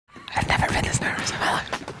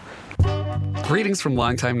Greetings from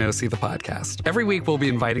Long Time No See, the podcast. Every week, we'll be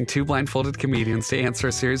inviting two blindfolded comedians to answer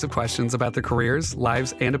a series of questions about their careers,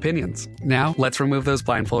 lives, and opinions. Now, let's remove those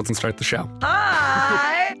blindfolds and start the show.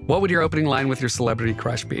 Hi! What would your opening line with your celebrity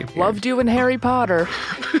crush be? Loved you in Harry Potter.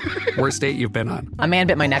 Worst date you've been on? A man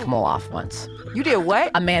bit my neck mole off once. You did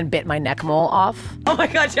what? A man bit my neck mole off. Oh my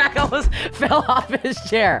God, Jack almost Fell off his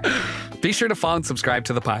chair. Be sure to follow and subscribe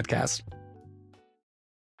to the podcast.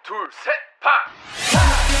 둘, 셋, 파!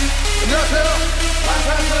 안녕하세요.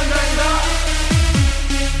 마사선장입니다.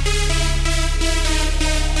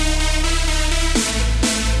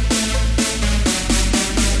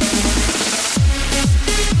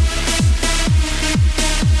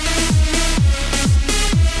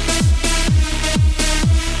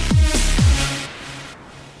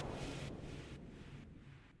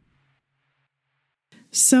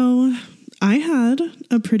 So I had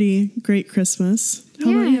a pretty great Christmas. How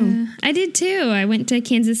about you? I did too. I went to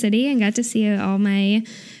Kansas City and got to see all my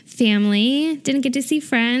family. Didn't get to see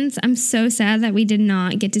friends. I'm so sad that we did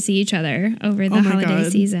not get to see each other over the holiday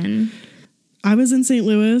season. I was in St.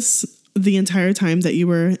 Louis the entire time that you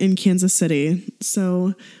were in Kansas City.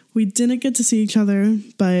 So we didn't get to see each other,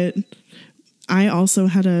 but I also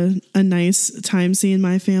had a nice time seeing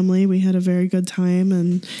my family. We had a very good time,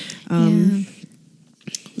 and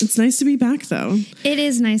it's nice to be back, though. It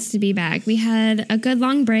is nice to be back. We had a good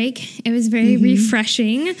long break. It was very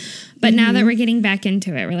refreshing. But now that we're getting back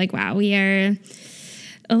into it, we're like, wow, we are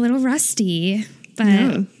a little rusty.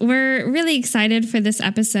 But we're really excited for this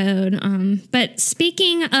episode. But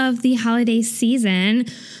speaking of the holiday season,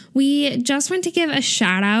 we just want to give a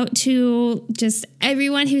shout out to just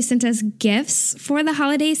everyone who sent us gifts for the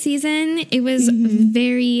holiday season. It was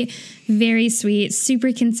very, very sweet,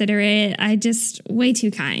 super considerate. Way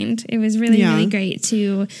too kind. It was really, really great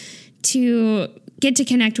to get to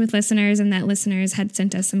connect with listeners, and that listeners had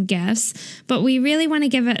sent us some gifts. But we really want to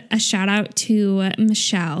give a shout out to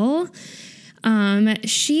Michelle.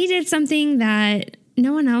 She did something that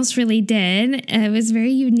no one else really did. It was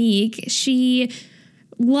very unique. She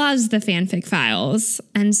loves the fanfic files.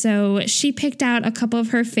 And so she picked out a couple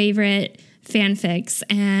of her favorite fanfics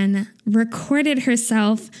and recorded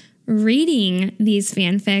herself reading these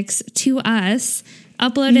fanfics to us,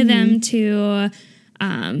 uploaded them to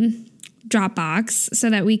Dropbox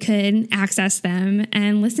so that we could access them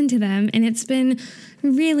and listen to them. And it's been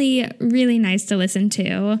really, really nice to listen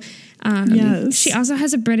to. She also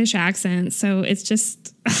has a British accent, so it's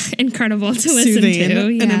just incredible to listen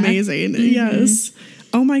to. And amazing. Yes.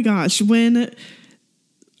 Oh my gosh. When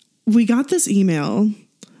we got this email,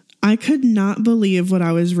 I could not believe what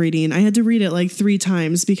I was reading. I had to read it like 3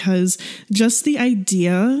 times because just the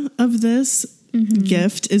idea of this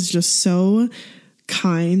gift is just so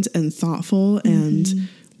kind and thoughtful and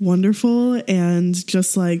wonderful, and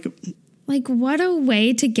just like what a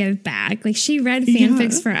way to give back. Like, she read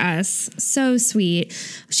fanfics for us. So sweet.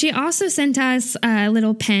 She also sent us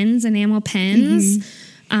little pens, enamel pens.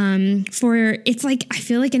 It's like, I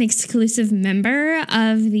feel like an exclusive member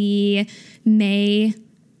of the May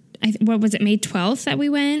 12th that we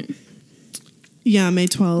went? Yeah, May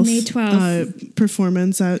 12th. May 12th.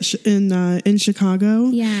 Performance in Chicago.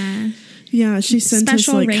 Yeah. Yeah, she sent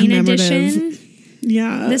special us like rain edition.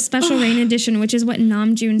 Yeah. The special rain edition, which is what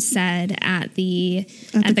Namjoon said at the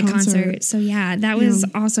concert. So yeah, that was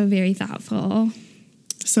also very thoughtful.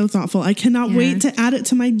 So thoughtful. I cannot wait to add it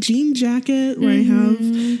to my jean jacket where I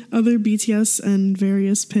have other BTS and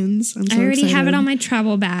various pins. I'm so I already excited. have it on my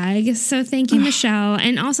travel bag. So thank you, Michelle.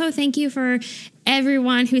 And also thank you for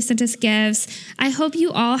everyone who sent us gifts. I hope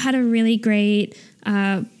you all had a really great,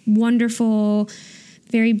 wonderful,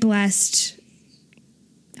 very blessed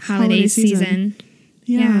holiday season.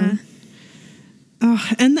 Yeah. Oh,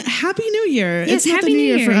 and Happy New Year. Yes, it's not Happy the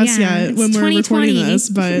New Year for us yet when we're recording this,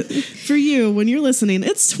 but for you, when you're listening,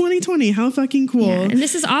 it's 2020. How fucking cool. Yeah. And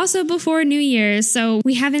this is also before New Year's, so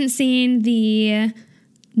we haven't seen the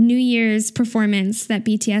New Year's performance that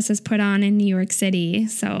BTS has put on in New York City.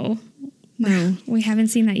 So no, we haven't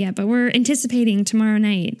seen that yet, but we're anticipating tomorrow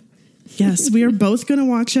night. Yes, we are both going to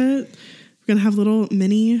watch it. We're going to have little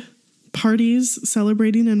mini parties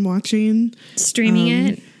celebrating and watching. Streaming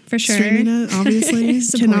it, for sure. Streaming it, obviously.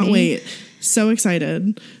 Cannot wait. So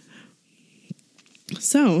excited.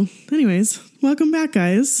 So, anyways, welcome back,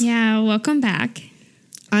 guys. Yeah, welcome back.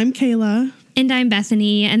 I'm Kayla. And I'm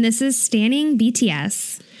Bethany, and this is Standing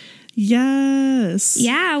BTS. Yes.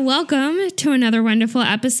 Yeah, welcome to another wonderful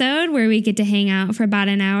episode where we get to hang out for about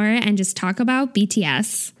an hour and just talk about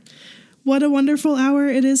BTS. What a wonderful hour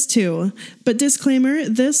it is, too. But disclaimer,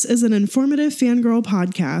 this is an informative fangirl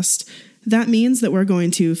podcast. That means that we're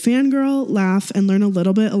going to fangirl, laugh, and learn a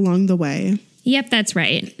little bit along the way. Yep, that's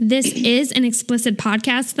right. This is an explicit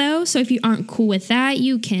podcast, though, so if you aren't cool with that,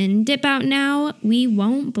 you can dip out now. We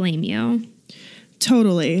won't blame you.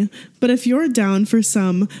 Totally. But if you're down for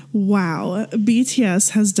some, wow,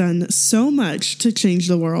 BTS has done so much to change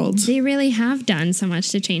the world. They really have done so much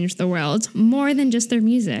to change the world, more than just their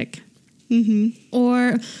music.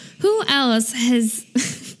 Or who else has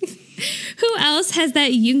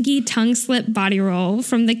that Yoongi tongue slip body roll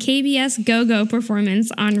from the KBS Go-Go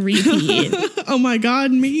performance on repeat? Oh my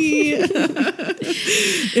God, me.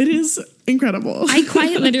 It is incredible. I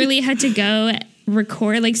quite literally had to go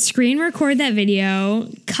screen record that video,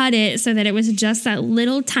 cut it so that it was just that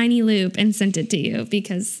little tiny loop and sent it to you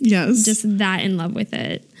because just that in love with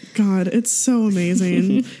it. God, it's so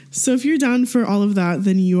amazing. So if you're down for all of that,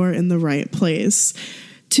 then you are in the right place.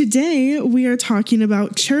 Today, we are talking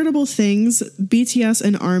about charitable things BTS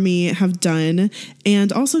and ARMY have done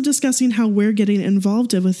and also discussing how we're getting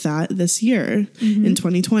involved with that this year in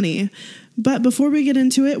 2020. But before we get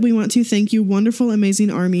into it, we want to thank you wonderful, amazing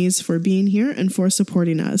ARMYs for being here and for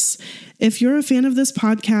supporting us. If you're a fan of this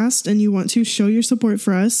podcast and you want to show your support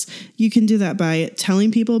for us, you can do that by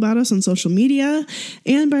telling people about us on social media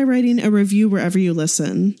and by writing a review wherever you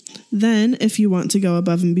listen. Then, if you want to go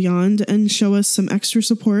above and beyond and show us some extra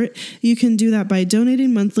support, you can do that by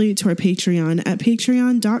donating monthly to our Patreon at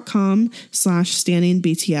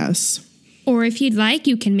patreon.com/standingbts. Or if you'd like,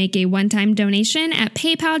 you can make a one-time donation at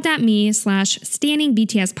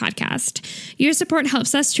paypal.me/standingbtspodcast. Your support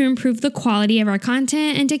helps us to improve the quality of our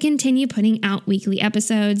content and to continue putting out weekly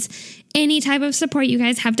episodes. Any type of support you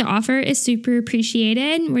guys have to offer is super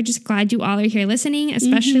appreciated. We're just glad you all are here listening,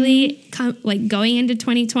 especially going into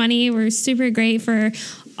 2020. We're super great for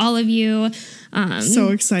all of you. So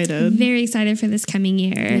excited. Very excited for this coming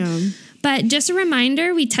year. Yeah. But just a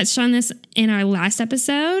reminder, we touched on this in our last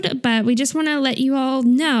episode, but we just want to let you all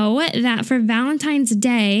know that for Valentine's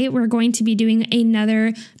Day, we're going to be doing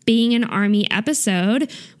another Being an ARMY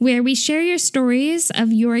episode where we share your stories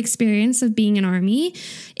of your experience of being an ARMY.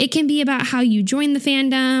 It can be about how you joined the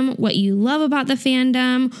fandom, what you love about the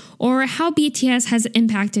fandom, or how BTS has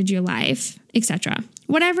impacted your life, etc.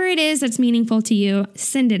 Whatever it is that's meaningful to you,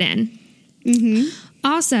 send it in.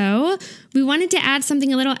 Also, we wanted to add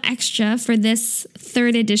something a little extra for this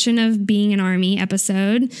third edition of Being an ARMY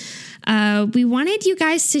episode. We wanted you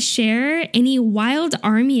guys to share any wild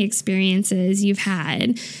ARMY experiences you've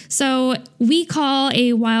had. So we call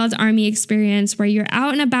a wild ARMY experience where you're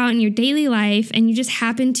out and about in your daily life and you just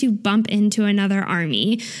happen to bump into another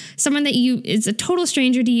ARMY. Someone that is a total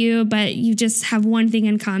stranger to you, but you just have one thing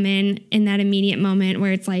in common in that immediate moment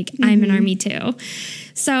where it's like, I'm an ARMY too.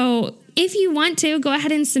 So if you want to, go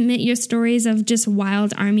ahead and submit your stories of just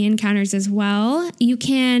wild ARMY encounters as well. You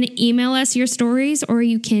can email us your stories or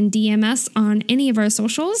you can DM us on any of our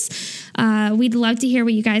socials. We'd love to hear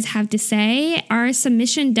what you guys have to say. Our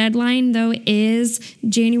submission deadline, though, is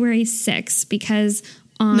January 6th because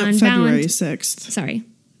February 6th. Sorry.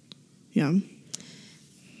 Yeah.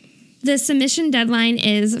 The submission deadline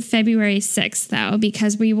is February 6th, though,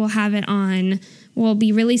 because we'll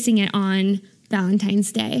be releasing it on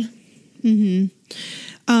Valentine's Day.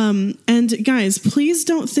 And guys, please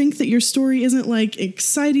don't think that your story isn't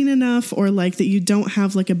exciting enough or that you don't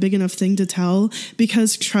have a big enough thing to tell,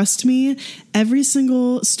 because trust me, every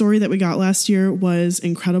single story that we got last year was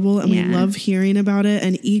incredible and we love hearing about it.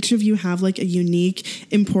 And each of you have a unique,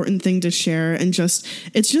 important thing to share. And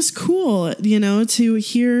it's just cool, to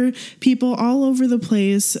hear people all over the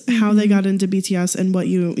place, how they got into BTS and what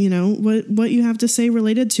what you have to say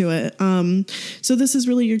related to it. So this is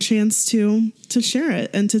really your chance to share it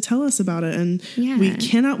and to tell us about it. And we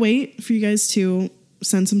cannot wait for you guys to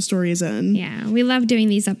send some stories in. Yeah, we love doing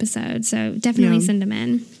these episodes, so definitely send them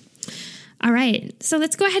in. All right, so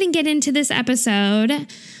let's go ahead and get into this episode.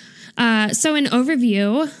 So an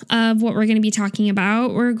overview of what we're going to be talking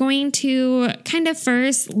about, we're going to kind of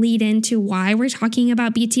first lead into why we're talking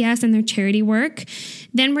about BTS and their charity work.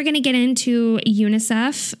 Then we're going to get into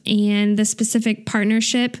UNICEF and the specific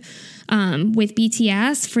partnership with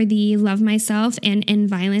BTS for the Love Myself and End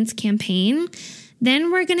Violence campaign.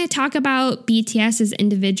 Then we're going to talk about BTS as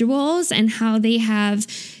individuals and how they have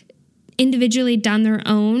individually done their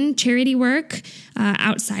own charity work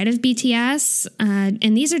outside of BTS.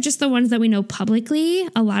 And these are just the ones that we know publicly.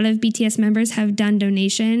 A lot of BTS members have done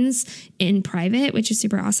donations in private, which is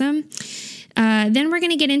super awesome. Then we're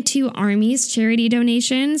going to get into ARMY's charity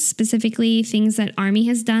donations, specifically things that ARMY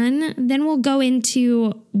has done. Then we'll go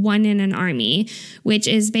into One in an ARMY, which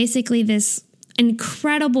is basically this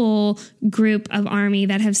incredible group of Army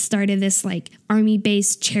that have started this like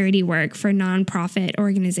Army-based charity work for nonprofit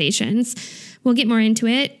organizations. We'll get more into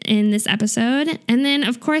it in this episode. And then,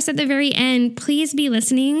 of course, at the very end, please be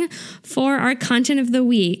listening for our content of the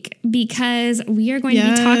week, because we are going to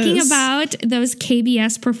be talking about those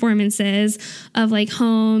KBS performances of like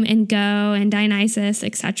Home and Go and Dionysus,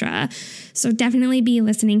 etc. So definitely be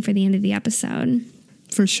listening for the end of the episode.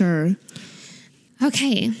 For sure.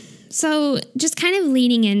 Okay, so just kind of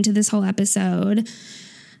leading into this whole episode,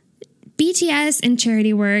 BTS and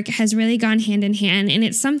charity work has really gone hand in hand, and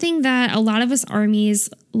it's something that a lot of us Armies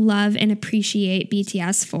love and appreciate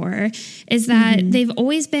BTS for, is that they've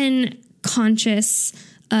always been conscious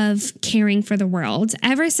of caring for the world.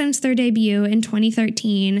 Ever since their debut in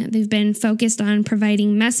 2013, they've been focused on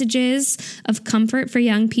providing messages of comfort for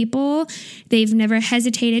young people. They've never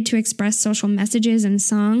hesitated to express social messages in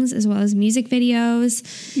songs as well as music videos.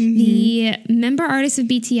 The member artists of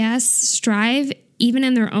BTS strive, even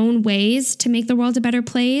in their own ways, to make the world a better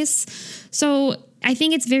place. So I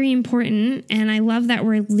think it's very important, and I love that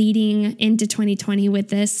we're leading into 2020 with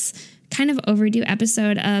this kind of overdue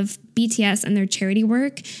episode of BTS and their charity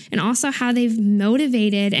work, and also how they've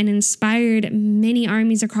motivated and inspired many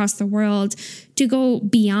armies across the world to go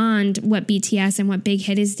beyond what BTS and what Big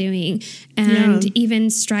Hit is doing, and even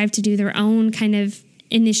strive to do their own kind of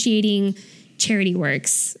initiating charity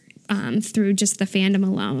works through just the fandom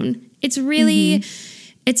alone. It's really,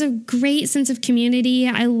 it's a great sense of community.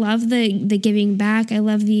 I love the giving back. I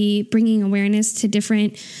love the bringing awareness to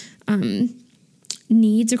different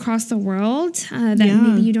needs across the world that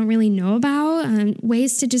maybe you don't really know about.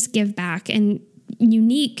 Ways to just give back, and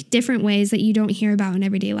unique, different ways that you don't hear about in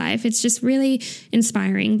everyday life. It's just really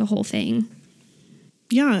inspiring, the whole thing.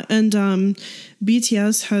 Yeah, and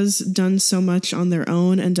BTS has done so much on their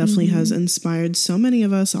own, and definitely has inspired so many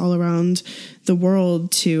of us all around the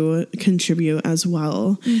world to contribute as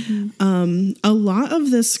well. A lot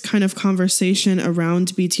of this kind of conversation around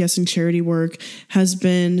BTS and charity work has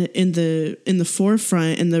been in the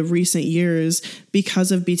forefront in the recent years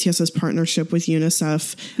because of BTS's partnership with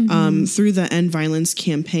UNICEF through the End Violence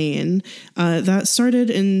campaign. That started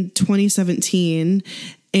in 2017,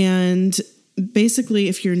 and basically,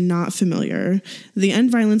 if you're not familiar, the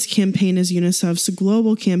End Violence campaign is UNICEF's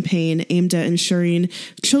global campaign aimed at ensuring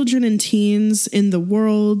children and teens in the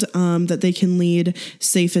world that they can lead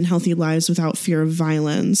safe and healthy lives without fear of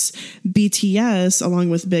violence. BTS, along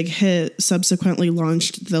with Big Hit, subsequently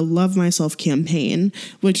launched the Love Myself campaign,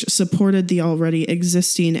 which supported the already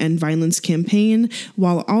existing End Violence campaign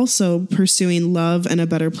while also pursuing love and a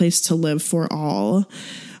better place to live for all.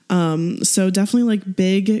 So definitely like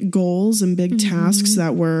big goals and big tasks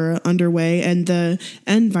that were underway. And the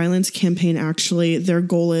End Violence campaign, actually, their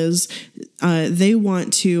goal is they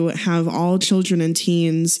want to have all children and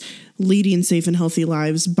teens leading safe and healthy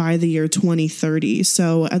lives by the year 2030.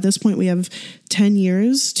 So at this point, we have 10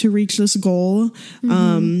 years to reach this goal.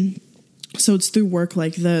 So it's through work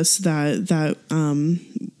like this that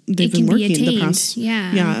they've been working the past.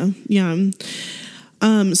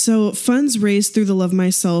 So funds raised through the Love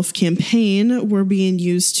Myself campaign were being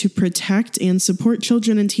used to protect and support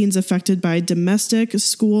children and teens affected by domestic,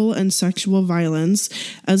 school, and sexual violence,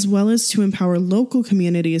 as well as to empower local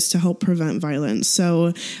communities to help prevent violence.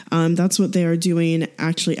 So that's what they are doing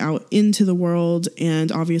actually out into the world,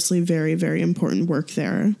 and obviously very, very important work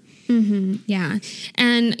there. Yeah.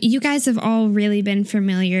 And you guys have all really been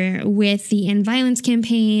familiar with the End Violence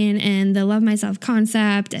campaign and the Love Myself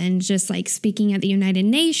concept, and just like speaking at the United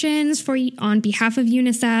Nations on behalf of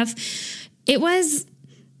UNICEF. It was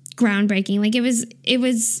groundbreaking. Like it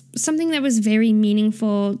was something that was very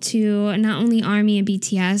meaningful to not only Army and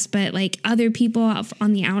BTS, but like other people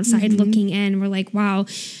on the outside looking in. We're like, wow,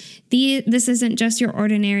 this isn't just your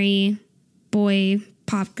ordinary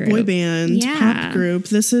pop group. Boy band, pop group.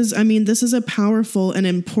 This is a powerful and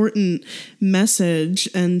important message,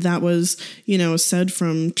 and that was, said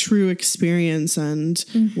from true experience and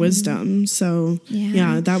wisdom. So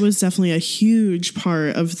that was definitely a huge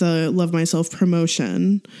part of the Love Myself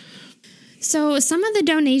promotion. So some of the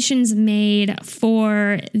donations made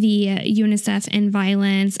for the UNICEF End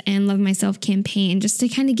Violence and Love Myself campaign, just to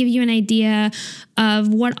kind of give you an idea of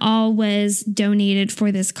what all was donated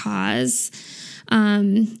for this cause.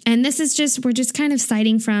 And this is we're just kind of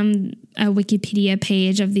citing from a Wikipedia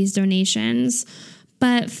page of these donations,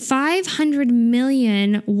 but 500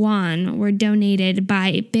 million won were donated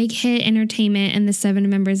by Big Hit Entertainment and the 7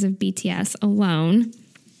 members of BTS alone.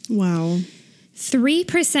 Wow.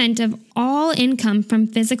 3% of all income from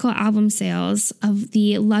physical album sales of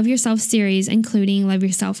the Love Yourself series, including Love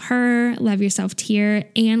Yourself Her, Love Yourself Tear,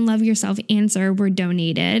 and Love Yourself Answer, were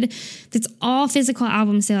donated. That's all physical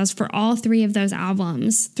album sales for all 3 of those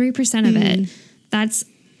albums. 3% of it. That's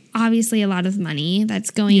obviously a lot of money that's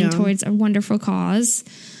going towards a wonderful cause.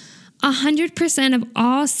 100% of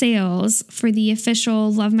all sales for the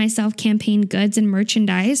official Love Myself campaign goods and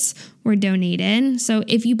merchandise were donated. So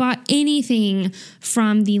if you bought anything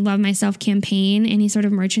from the Love Myself campaign, any sort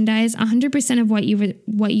of merchandise, 100% of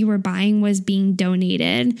what you were buying was being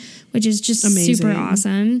donated, which is just amazing. Super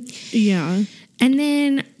awesome. Yeah. And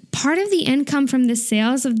then part of the income from the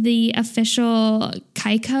sales of the official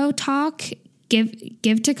Kaiko Talk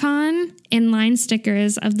Give-to-Con and line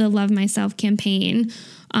stickers of the Love Myself campaign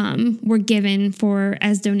were given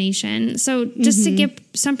as donation. So just to give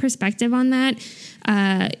some perspective on that,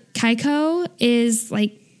 Kaiko is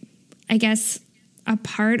like, I guess, a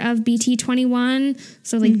part of BT21.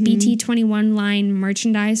 So like BT21 line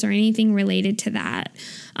merchandise or anything related to that.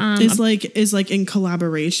 Is like in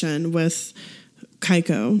collaboration with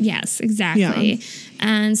Kaiko. Yes, exactly. Yeah.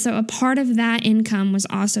 And so a part of that income was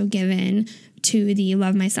also given to the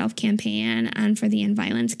Love Myself campaign and for the End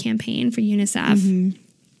Violence campaign for UNICEF.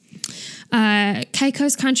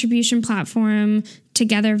 Kaiko's contribution platform,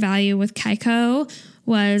 Together Value with Kaiko,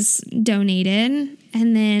 was donated,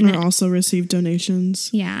 and then also received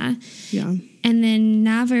donations. Yeah. And then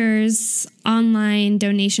Naver's online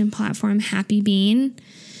donation platform, Happy Bean.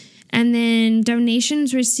 And then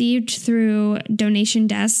donations received through donation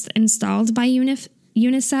desks installed by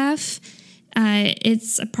UNICEF.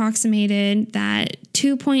 It's approximated that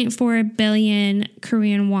 2.4 billion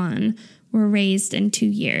Korean won were raised in 2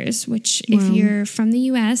 years, which if you're from the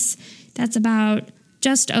U.S., that's about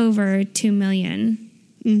just over 2 million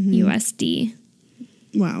USD.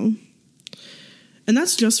 Wow. And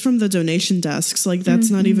that's just from the donation desks. Like, that's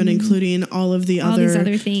not even including all of these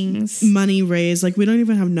other things. Money raised. Like, we don't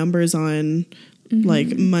even have numbers on,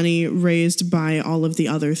 like, money raised by all of the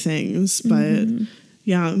other things. But,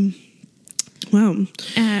 yeah. Wow.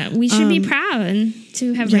 We should be proud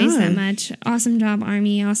to have raised that much. Awesome job,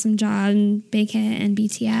 Army. Awesome job, Big Hit and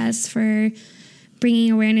BTS, for bringing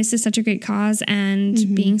awareness to such a great cause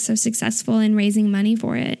and being so successful in raising money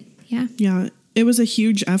for it. Yeah. Yeah. It was a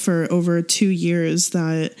huge effort over 2 years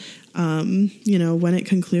that, when it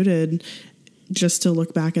concluded, just to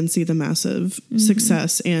look back and see the massive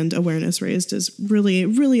success and awareness raised is really,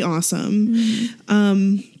 really awesome.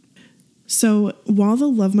 So while the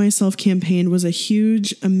Love Myself campaign was a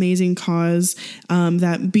huge, amazing cause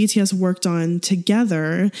that BTS worked on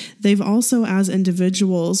together, they've also, as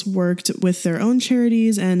individuals, worked with their own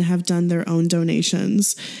charities and have done their own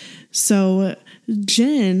donations. So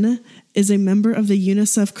Jin is a member of the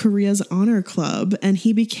UNICEF Korea's Honor Club, and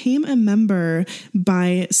he became a member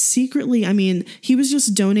by secretly, he was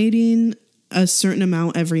just donating a certain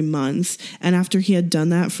amount every month. And after he had done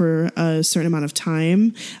that for a certain amount of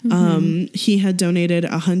time, he had donated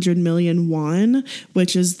 100 million won,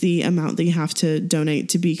 which is the amount that you have to donate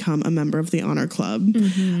to become a member of the Honor Club.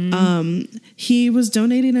 He was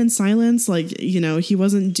donating in silence. He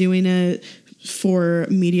wasn't doing it for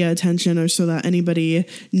media attention or so that anybody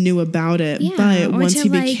knew about it. But once he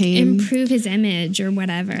became, improve his image or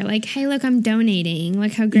whatever, like, hey, look, I'm donating,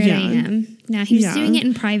 look how great I am. Now he was doing it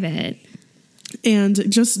in private. And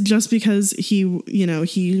just because he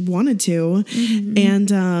wanted to.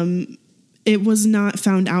 And it was not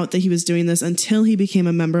found out that he was doing this until he became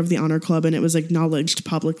a member of the Honor Club, and it was acknowledged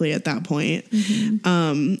publicly at that point.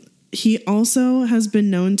 He also has been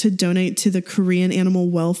known to donate to the Korean Animal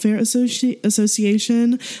Welfare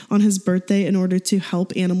Association on his birthday in order to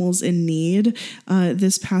help animals in need.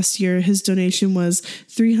 This past year, his donation was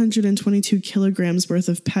 322 kilograms worth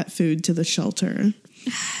of pet food to the shelter.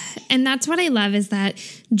 And that's what I love, is that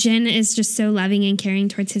Jin is just so loving and caring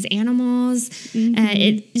towards his animals.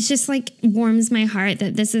 It's just like warms my heart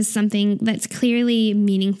that this is something that's clearly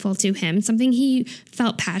meaningful to him, something he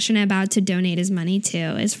felt passionate about to donate his money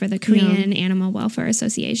to, is for the Korean Animal Welfare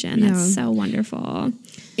Association. That's so wonderful.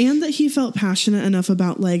 And that he felt passionate enough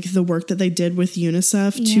about the work that they did with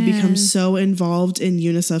UNICEF to become so involved in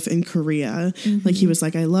UNICEF in Korea. Like, he was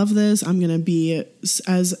like, I love this. I'm going to be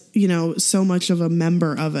so much of a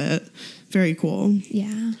member of it. Very cool.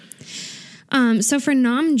 Yeah. So for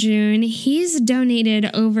Namjoon, he's donated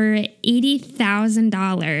over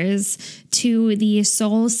 $80,000 to the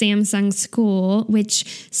Seoul Samsung School,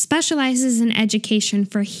 which specializes in education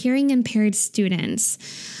for hearing impaired students.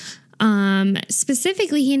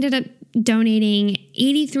 Specifically, he ended up donating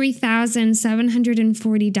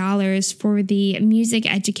 $83,740 for the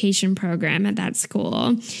music education program at that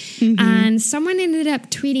school. And someone ended up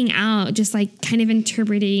tweeting out, just like kind of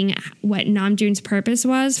interpreting what Namjoon's purpose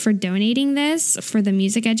was for donating this for the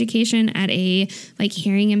music education at a like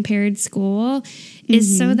hearing impaired school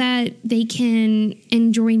is so that they can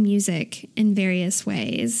enjoy music in various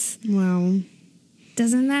ways. Wow.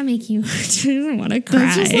 Doesn't that make you want to cry?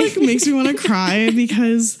 That just like makes me want to cry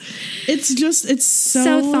because it's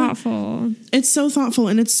so thoughtful. It's so thoughtful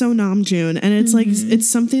and it's so Namjoon, and it's like it's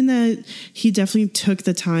something that he definitely took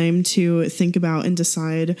the time to think about and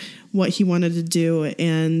decide what he wanted to do,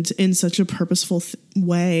 and in such a purposeful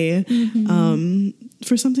way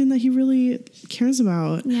for something that he really cares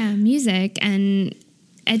about. Yeah, music and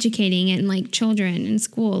educating and like children in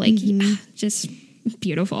school, like just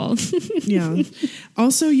beautiful. Yeah.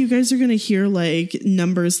 Also, you guys are going to hear like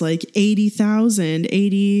numbers like 80,000,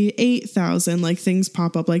 88,000, like things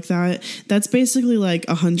pop up like that. That's basically like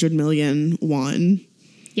 100 million won.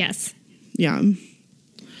 Yes. Yeah.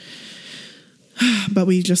 But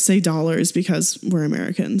we just say dollars because we're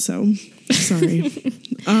American. So sorry.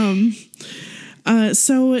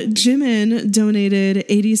 So Jimin donated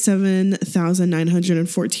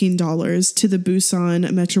 $87,914 to the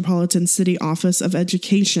Busan Metropolitan City Office of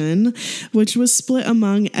Education, which was split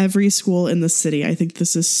among every school in the city. I think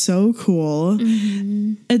this is so cool.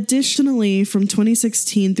 Additionally, from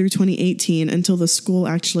 2016 through 2018, until the school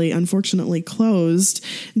actually unfortunately closed,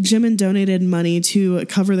 Jimin donated money to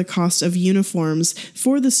cover the cost of uniforms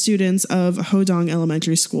for the students of Hodong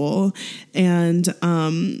Elementary School. And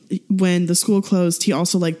when the school closed, he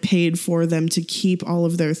also like paid for them to keep all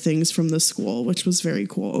of their things from the school, which was very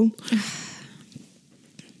cool.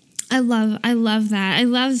 I love that. I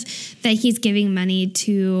love that he's giving money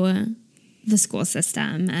to the school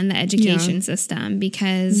system and the education system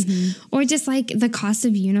because, or just like the cost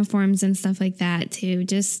of uniforms and stuff like that too.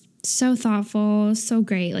 Just so thoughtful, so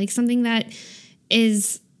great. Like something that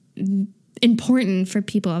is important for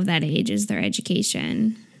people of that age is their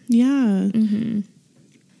education. Yeah.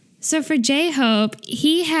 So for J-Hope,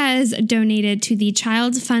 he has donated to the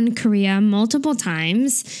Child's Fund Korea multiple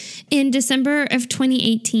times. In December of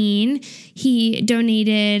 2018, he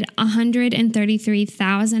donated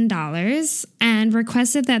 $133,000 and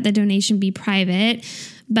requested that the donation be private,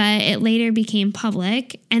 but it later became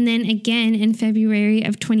public. And then again in February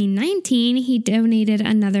of 2019, he donated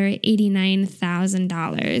another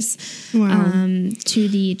 $89,000 to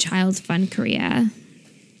the Child's Fund Korea.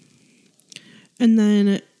 And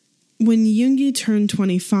then when Yoongi turned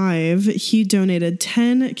 25, he donated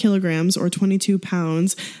 10 kilograms or 22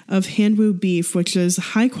 pounds of Hanwoo beef, which is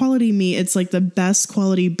high quality meat. It's like the best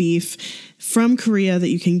quality beef from Korea that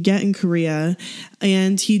you can get in Korea.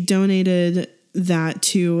 And he donated that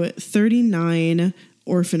to 39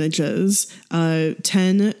 orphanages,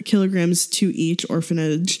 10 kilograms to each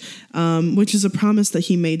orphanage, which is a promise that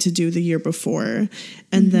he made to do the year before.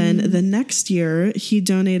 And then the next year, he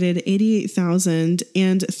donated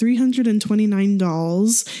 $88,329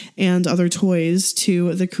 dolls and other toys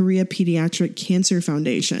to the Korea Pediatric Cancer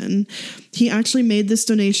Foundation. He actually made this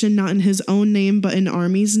donation not in his own name, but in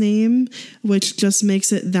Army's name, which just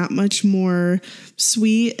makes it that much more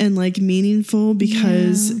sweet and like meaningful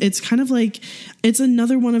because it's kind of like, it's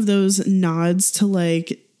another one of those nods to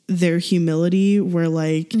like their humility where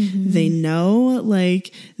like they know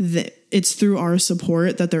like that it's through our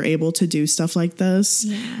support that they're able to do stuff like this.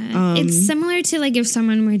 Yeah. It's similar to like if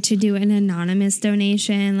someone were to do an anonymous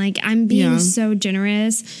donation, like I'm being so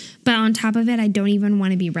generous, but on top of it, I don't even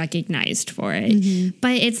want to be recognized for it.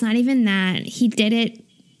 But it's not even that. He did it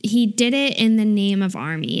in the name of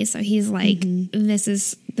Army. So he's like, this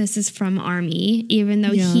is from Army, even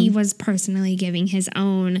though he was personally giving his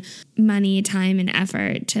own money, time, and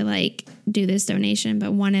effort to like do this donation,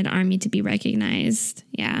 but wanted Army to be recognized.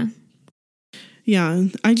 Yeah. Yeah.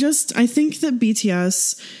 I think that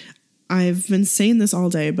BTS, I've been saying this all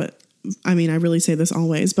day, but I mean, I really say this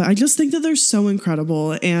always, but I just think that they're so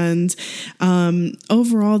incredible. And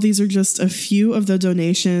overall, these are just a few of the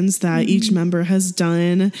donations that each member has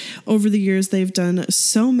done. Over the years, they've done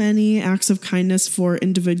so many acts of kindness for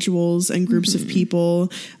individuals and groups of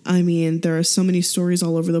people. I mean, there are so many stories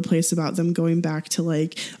all over the place about them going back to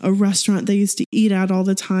like a restaurant they used to eat at all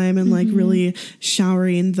the time and like really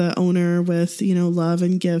showering the owner with, you know, love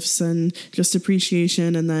and gifts and just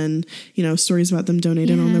appreciation. And then, you know, stories about them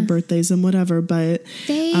donating on their birthdays and whatever, but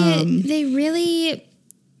they really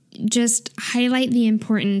just highlight the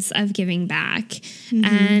importance of giving back.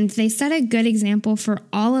 And they set a good example for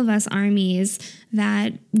all of us Armies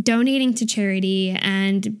that donating to charity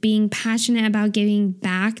and being passionate about giving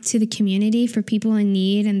back to the community for people in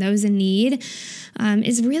need and those in need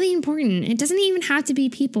is really important. It doesn't even have to be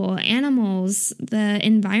people, animals, the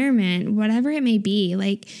environment, whatever it may be.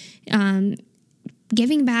 Like,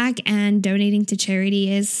 giving back and donating to charity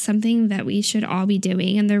is something that we should all be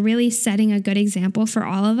doing. And they're really setting a good example for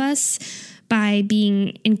all of us by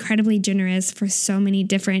being incredibly generous for so many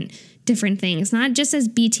different things, not just as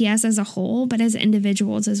BTS as a whole, but as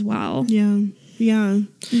individuals as well. Yeah.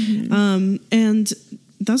 And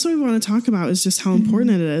that's what we want to talk about, is just how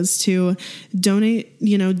important it is to donate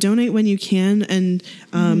when you can. And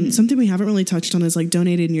something we haven't really touched on is like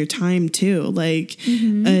donating your time too. Like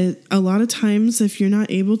a lot of times if you're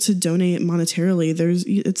not able to donate monetarily,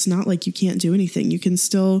 it's not like you can't do anything. You can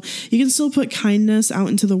still put kindness out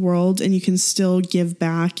into the world, and you can still give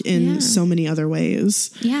back in so many other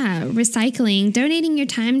ways. Yeah. Recycling, donating your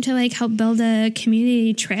time to like help build a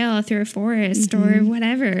community trail through a forest or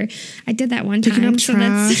whatever. I did that one time. Picking up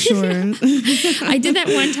trash. I did that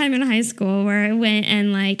one time in high school where I went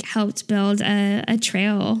and like helped build a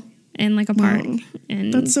trail in like a park. Wow.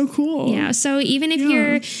 And that's so cool. Yeah. So even if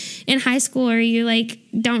you're in high school or you like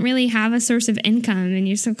don't really have a source of income and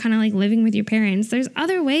you're still kind of like living with your parents, there's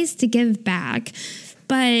other ways to give back.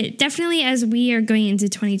 But definitely as we are going into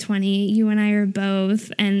 2020, you and I are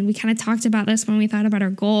both, and we kind of talked about this when we thought about our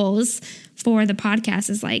goals for the podcast,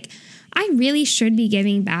 is like, I really should be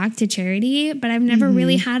giving back to charity, but I've never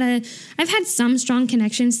really I've had some strong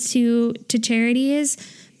connections to charities,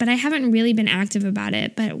 but I haven't really been active about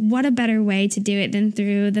it. But what a better way to do it than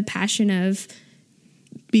through the passion of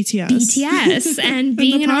BTS and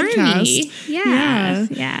being an Army.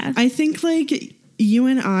 Yeah. I think like you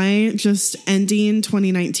and I just ending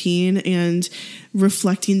 2019 and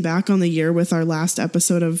reflecting back on the year with our last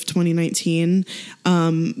episode of 2019,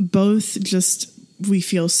 both just, we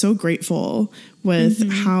feel so grateful with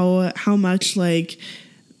how much like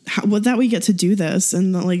that we get to do this,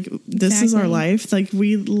 and like this is our life. Like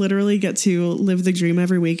we literally get to live the dream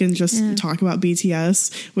every week and just talk about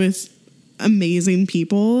BTS with amazing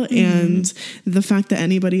people, and the fact that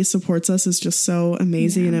anybody supports us is just so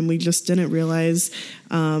amazing. And we just didn't realize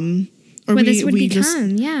what this would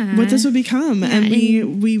become. And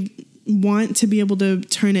we want to be able to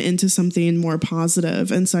turn it into something more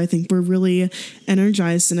positive. And so I think we're really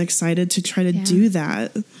energized and excited to try to do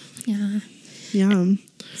that. Yeah.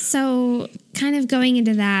 So kind of going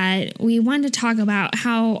into that, we wanted to talk about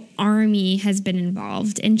how Army has been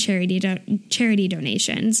involved in charity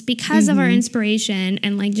donations because of our inspiration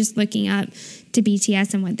and like just looking up to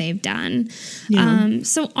BTS and what they've done.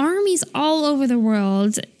 So armies all over the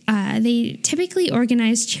world, they typically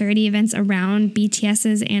organize charity events around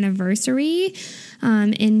BTS's anniversary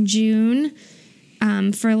in June.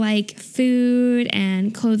 For like food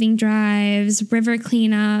and clothing drives, river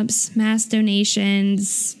cleanups, mass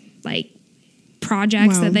donations, like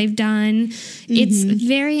projects that they've done. It's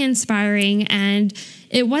very inspiring. And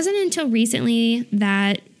it wasn't until recently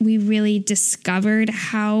that we really discovered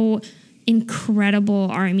how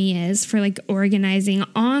incredible Army is for like organizing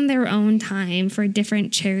on their own time for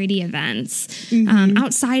different charity events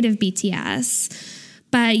outside of BTS.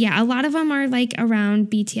 But yeah, a lot of them are like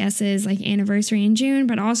around BTS's like anniversary in June,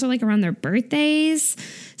 but also like around their birthdays.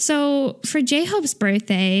 So for J-Hope's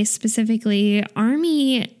birthday specifically,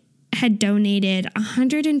 Army had donated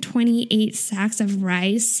 128 sacks of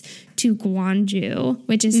rice to Gwangju,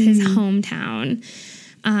 which is his hometown.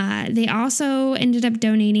 They also ended up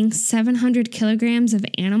donating 700 kilograms of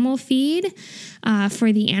animal feed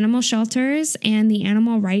for the animal shelters and the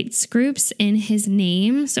animal rights groups in his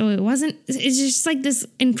name. So it's just like this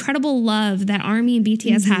incredible love that Army and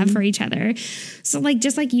BTS have for each other. So like,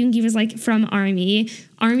 just like Yoongi was like from Army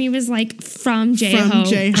was like from J-Hope.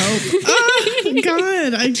 Oh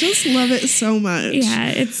God, I just love it so much.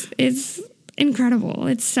 Yeah, it's incredible.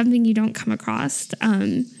 It's something you don't come across.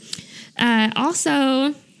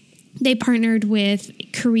 Also, they partnered with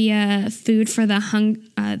Korea Food for the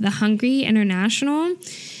Hungry International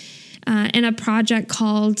in a project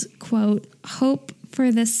called, quote, Hope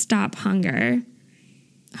for the Stop Hunger.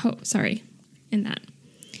 In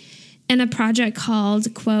a project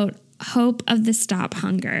called, quote, Hope of the Stop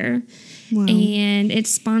Hunger. Wow. And it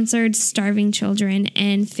sponsored starving children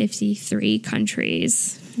in 53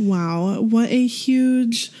 countries. Wow. What a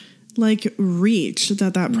huge reach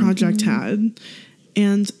that project had.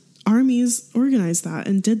 And armies organized that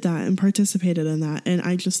and did that and participated in that. And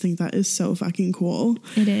I just think that is so fucking cool.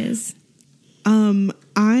 It is.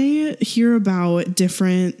 I hear about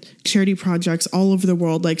different charity projects all over the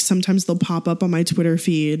world. Like sometimes they'll pop up on my Twitter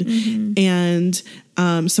feed. And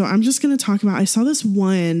so I'm just going to talk about, I saw this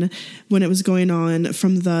one when it was going on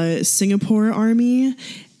from the Singapore Army,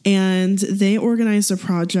 and they organized a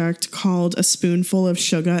project called A Spoonful of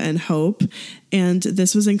Sugar and Hope. And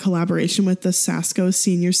this was in collaboration with the Sasco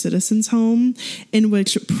Senior Citizens Home, in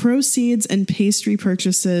which proceeds and pastry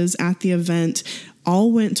purchases at the event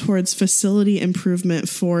all went towards facility improvement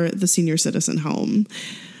for the senior citizen home.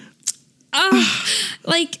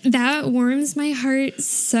 Like that warms my heart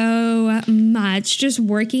so much, just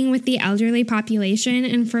working with the elderly population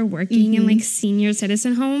and for working in like senior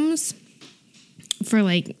citizen homes for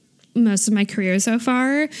like most of my career so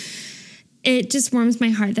far. It just warms my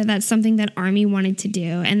heart that that's something that Army wanted to do,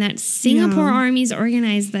 and that Singapore Army's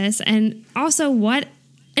organized this. And also, what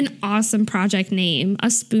an awesome project name, A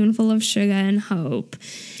Spoonful of Sugar and Hope.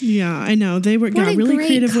 Yeah, I know. They got really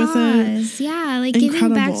creative with it. Yeah, like Incredible.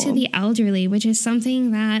 giving back to the elderly, which is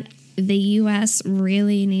something that the U.S.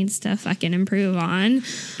 really needs to fucking improve on.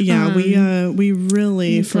 Yeah, we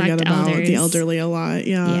really forget about the elderly a lot.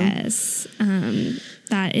 Yeah. Yes.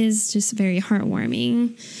 That is just very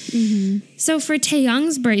heartwarming. So for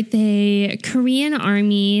Taeyong's birthday, Korean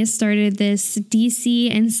Army started this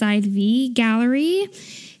DC Inside V gallery,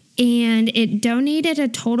 and it donated a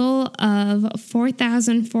total of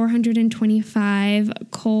 4,425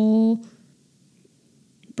 coal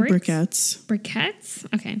briquettes. Briquettes?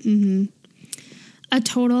 Okay. A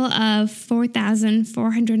total of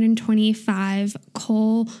 4,425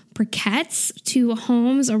 coal briquettes to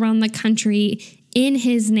homes around the country in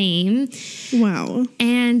his name. Wow.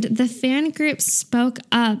 And the fan group spoke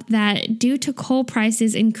up that due to coal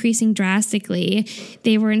prices increasing drastically,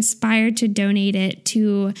 they were inspired to donate it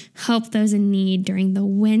to help those in need during the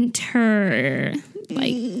winter.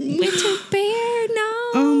 Like, winter bear,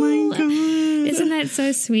 no. Oh my God. Isn't that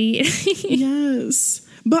so sweet? Yes.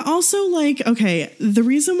 But also, like, okay, the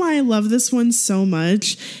reason why I love this one so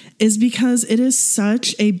much is because it is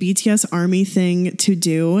such a BTS Army thing to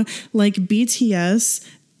do. Like, BTS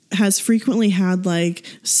has frequently had like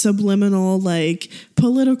subliminal, like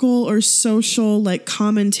political or social, like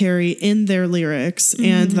commentary in their lyrics.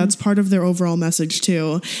 And that's part of their overall message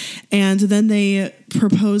too. And then they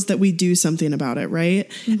propose that we do something about it.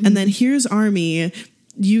 Right. And then here's Army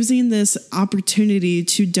using this opportunity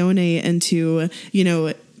to donate and to, you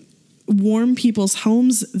know, warm people's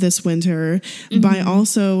homes this winter by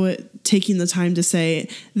also taking the time to say,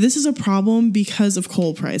 this is a problem because of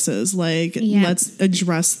coal prices. Like, let's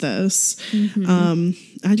address this.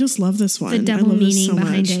 I just love this one. The double meaning so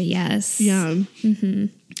behind much. it. Yes. Yeah.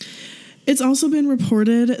 It's also been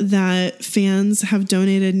reported that fans have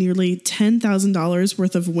donated nearly $10,000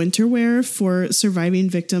 worth of winter wear for surviving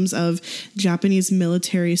victims of Japanese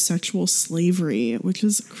military sexual slavery, which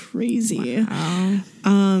is crazy. Wow.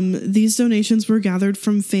 These donations were gathered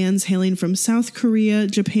from fans hailing from South Korea,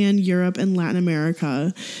 Japan, Europe, and Latin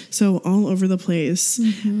America. So all over the place.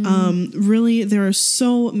 Really, there are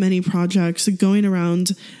so many projects going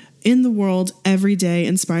around in the world every day,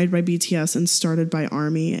 inspired by BTS and started by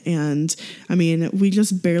Army. And I mean, we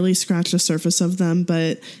just barely scratched the surface of them,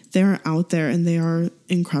 but they're out there and they are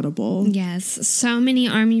incredible. Yes. So many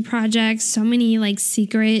Army projects, so many like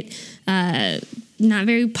secret, not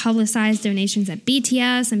very publicized donations that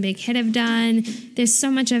BTS and Big Hit have done. There's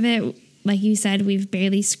so much of it. Like you said, we've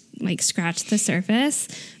barely like scratched the surface,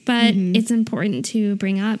 but it's important to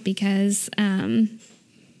bring up because,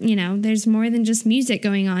 you know, there's more than just music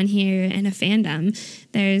going on here and a fandom.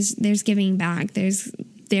 There's giving back. There's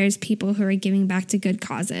people who are giving back to good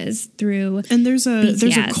causes through and there's a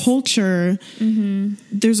BTS. culture.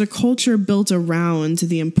 There's a culture built around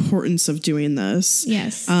the importance of doing this.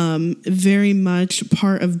 Yes. Very much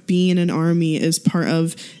part of being an Army is part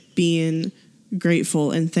of being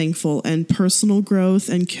grateful and thankful and personal growth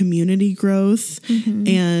and community growth.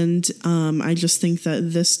 And I just think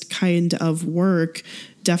that this kind of work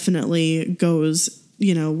definitely goes,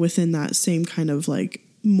 you know, within that same kind of like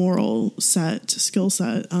moral set, skill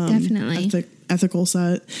set, Definitely. ethical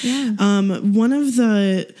set. Yeah. One of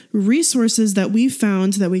the resources that we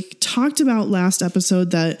found that we talked about last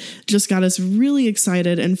episode that just got us really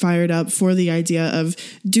excited and fired up for the idea of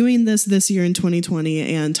doing this year in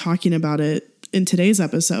 2020 and talking about it in today's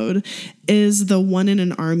episode is the One in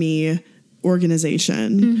an Army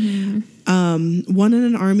organization. One in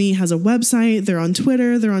an Army has a website. They're on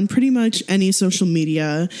Twitter. They're on pretty much any social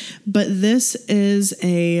media. But this is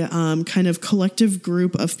a kind of collective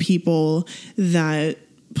group of people that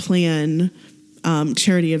plan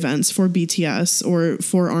charity events for BTS or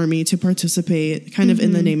for ARMY to participate kind of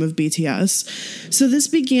in the name of BTS. So this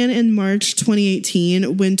began in March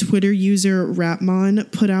 2018 when Twitter user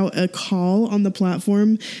Rapmon put out a call on the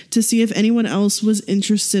platform to see if anyone else was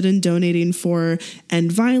interested in donating for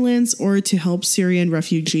end violence or to help Syrian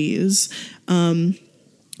refugees.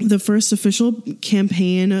 The first official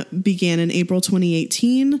campaign began in April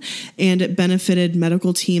 2018, and it benefited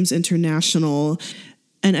Medical Teams International.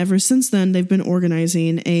 And ever since then, they've been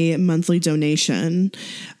organizing a monthly donation.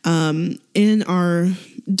 In our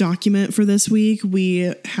document for this week,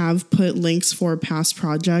 we have put links for past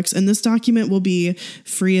projects, and this document will be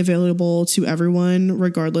free available to everyone,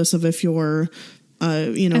 regardless of if you're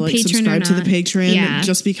like subscribe to the Patreon,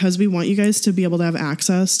 just because we want you guys to be able to have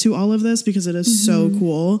access to all of this because it is so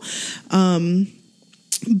cool.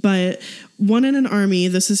 But One in an Army,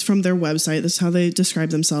 this is from their website. This is how they describe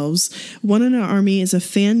themselves. One in an Army is a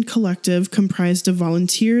fan collective comprised of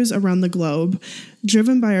volunteers around the globe,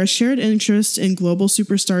 driven by our shared interest in global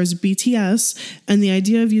superstars BTS and the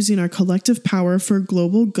idea of using our collective power for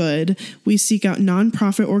global good. We seek out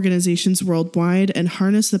nonprofit organizations worldwide and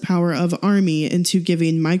harness the power of ARMY into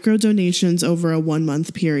giving micro donations over a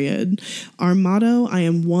 1-month period. Our motto, I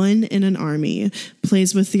am one in an army,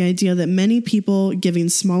 plays with the idea that many people giving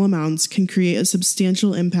small amounts can create a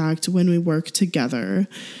substantial impact when we work together.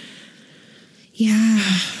 Yeah.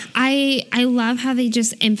 I love how they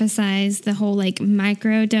just emphasize the whole like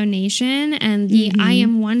micro donation and the I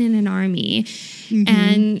am one in an army.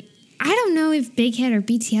 And I don't know if Big Hit or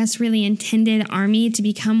BTS really intended ARMY to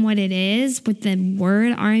become what it is with the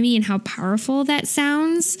word ARMY and how powerful that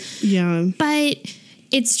sounds. Yeah. But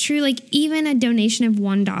it's true, like even a donation of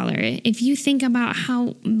 $1, if you think about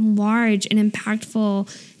how large and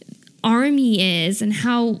impactful ARMY is and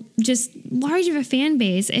how just large of a fan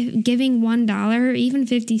base, if giving $1 or even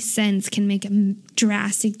 50 cents can make a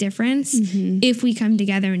drastic difference if we come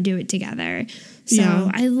together and do it together. So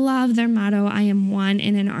I love their motto, I am one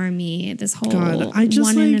in an army, this whole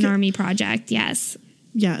one in an army project. Yes.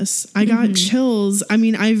 I got chills. I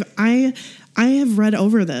mean, I have read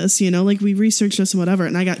over this, like we researched this and whatever,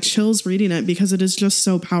 and I got chills reading it because it is just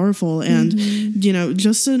so powerful and,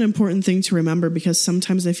 just an important thing to remember because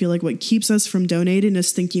sometimes I feel like what keeps us from donating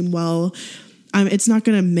is thinking, well, it's not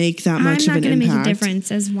going to make that much of an impact. I'm not going to make a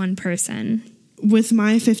difference as one person. With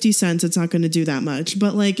my 50 cents, it's not going to do that much.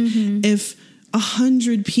 But like if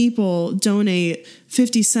 100 people donate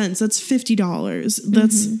 50 cents, that's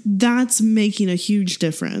 $50. That's making a huge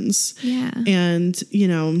difference. Yeah. And,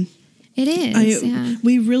 it is.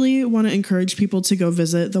 We really want to encourage people to go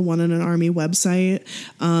visit the One in an Army website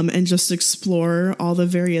and just explore all the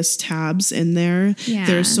various tabs in there. Yeah.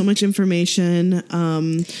 There's so much information.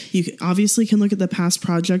 You obviously can look at the past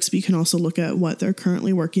projects, but you can also look at what they're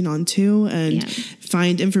currently working on too and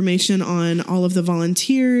find information on all of the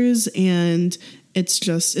volunteers, and it's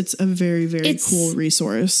a very, very cool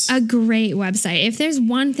resource. A great website. If there's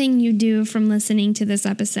one thing you do from listening to this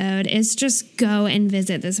episode is just go and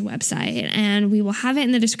visit this website, and we will have it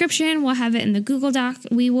in the description. We'll have it in the Google Doc.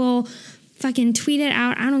 We will fucking tweet it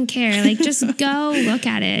out. I don't care. Like, just go look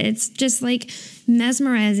at it. It's just like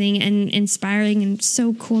mesmerizing and inspiring and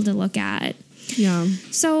so cool to look at. Yeah.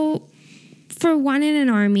 So for One in an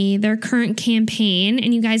Army, their current campaign,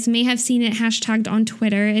 and you guys may have seen it hashtagged on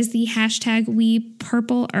Twitter, is the hashtag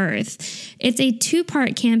 #WePurpleEarth. It's a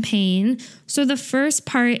 2-part campaign. So the first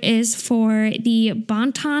part is for the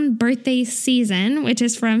Bonton birthday season, which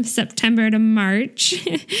is from September to March.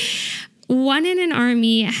 One in an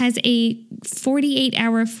Army has a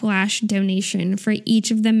 48-hour flash donation for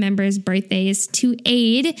each of the members' birthdays to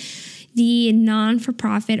aid the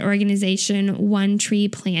non-for-profit organization One Tree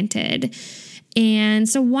Planted. And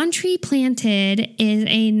so One Tree Planted is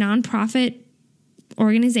a nonprofit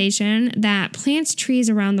organization that plants trees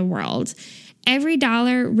around the world. Every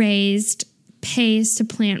dollar raised pays to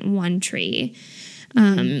plant one tree.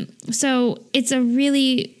 So it's a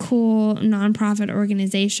really cool nonprofit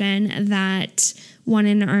organization that One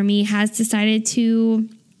in an Army has decided to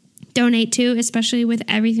donate to, especially with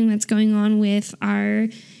everything that's going on with our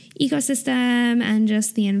ecosystem and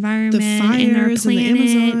just the environment and our planet. And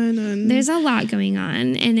the Amazon there's a lot going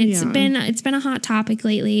on, and it's been a hot topic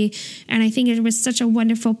lately, and I think it was such a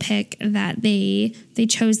wonderful pick that they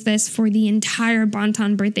chose this for the entire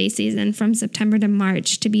Bonton birthday season from September to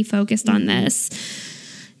March to be focused on this.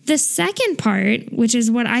 The second part, which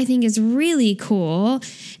is what I think is really cool,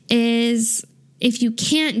 is if you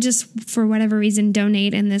can't just for whatever reason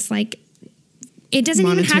donate in this like it doesn't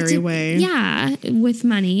monetary even have to way. Yeah, with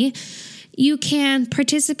money. You can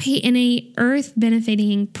participate in a earth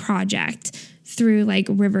benefiting project through like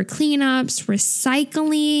river cleanups,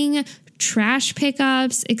 recycling, trash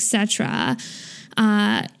pickups, etc.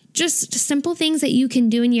 Just simple things that you can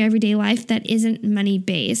do in your everyday life that isn't money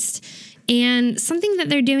based. And something that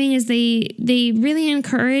they're doing is they really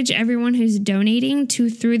encourage everyone who's donating to,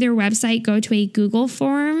 through their website, go to a Google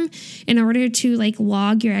form in order to like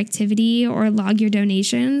log your activity or log your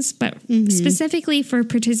donations. But specifically for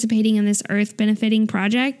participating in this earth benefiting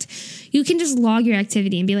project, you can just log your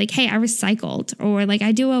activity and be like, hey, I recycled, or like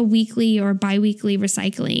I do a weekly or bi-weekly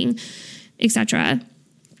recycling, etc.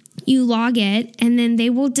 You log it, and then they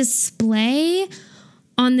will display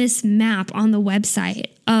on this map on the website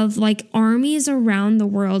of like armies around the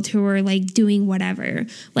world who are like doing whatever.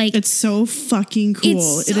 Like, it's so fucking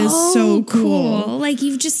cool. It is so cool. Like,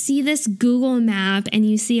 you just see this Google map and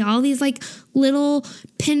you see all these like little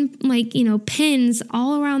pins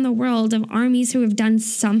all around the world of armies who have done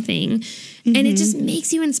something. And it just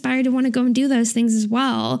makes you inspired to want to go and do those things as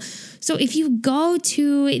well. So if you go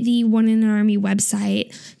to the One in an Army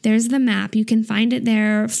website, there's the map. You can find it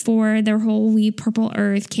there for their whole We Purple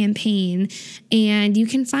Earth campaign. And you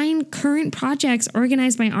can find current projects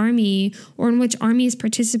organized by Army or in which Army has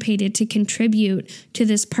participated to contribute to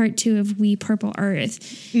this part 2 of We Purple Earth.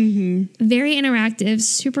 Very interactive,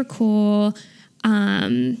 super cool.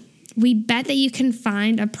 We bet that you can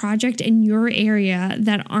find a project in your area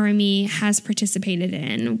that Army has participated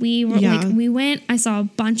in. We went, I saw a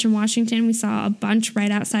bunch in Washington. We saw a bunch right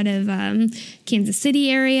outside of Kansas City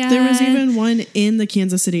area. There was even one in the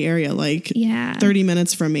Kansas City area, 30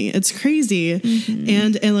 minutes from me. It's crazy.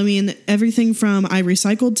 And I mean, everything from I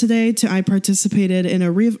recycled today to I participated in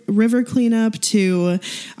a river cleanup to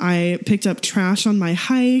I picked up trash on my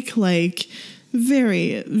hike,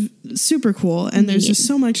 very super cool. And there's just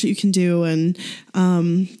so much that you can do, and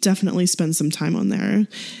definitely spend some time on there.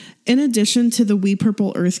 In addition to the We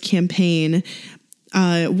Purple Earth campaign,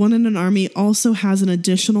 One in an Army also has an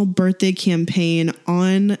additional birthday campaign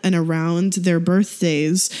on and around their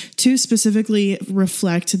birthdays to specifically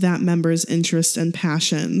reflect that member's interests and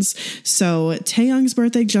passions. So Taeyoung's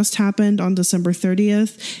birthday just happened on December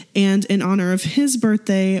 30th, and in honor of his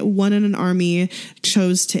birthday, One in an Army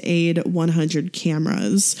chose to aid 100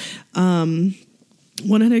 Cameras.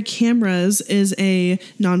 100 Cameras is a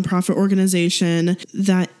nonprofit organization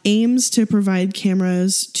that aims to provide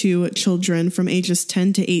cameras to children from ages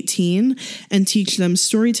 10 to 18 and teach them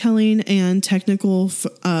storytelling and technical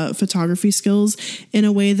photography skills in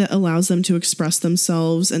a way that allows them to express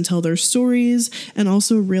themselves and tell their stories and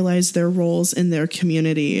also realize their roles in their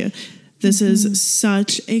community. This is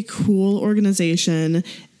such a cool organization,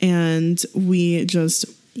 and we just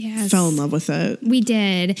fell in love with it. We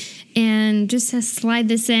did. And just to slide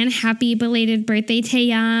this in, happy belated birthday,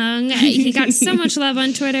 Taeyoung. He got so much love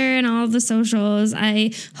on Twitter and all of the socials.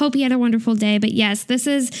 I hope he had a wonderful day. But yes, this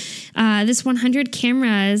 100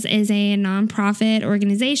 Cameras is a nonprofit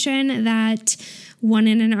organization that One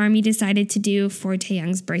in an Army decided to do for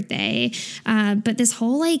Taeyoung's birthday. But this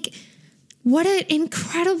whole what an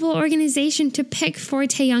incredible organization to pick for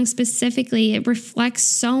Taeyoung specifically. It reflects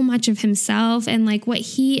so much of himself and what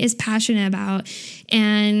he is passionate about,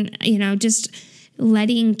 and, just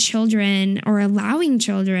letting children or allowing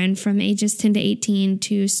children from ages 10 to 18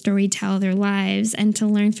 to storytell their lives and to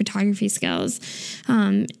learn photography skills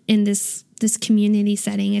in this community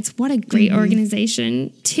setting. It's what a great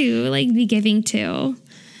organization to be giving to.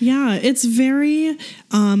 Yeah, it's very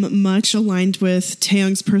much aligned with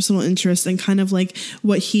Taeyoung's personal interest and kind of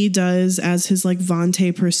what he does as his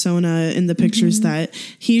Vante persona in the pictures that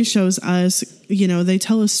he shows us. They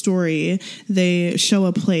tell a story, they show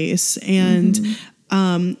a place, and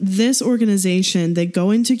this organization, they go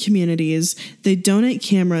into communities, they donate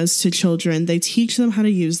cameras to children, they teach them how to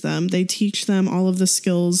use them, they teach them all of the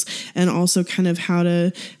skills and also kind of how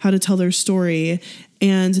to tell their story,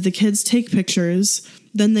 and the kids take pictures.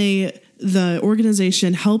 Then the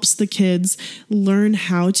organization helps the kids learn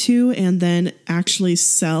how to and then actually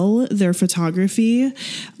sell their photography,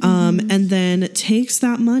 and then takes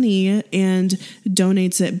that money and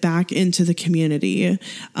donates it back into the community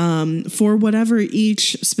for whatever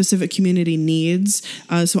each specific community needs.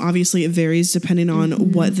 So obviously it varies depending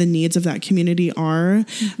on what the needs of that community are.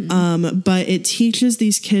 But it teaches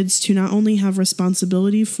these kids to not only have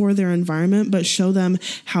responsibility for their environment, but show them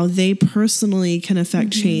how they personally can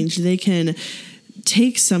affect change. They can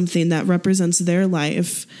take something that represents their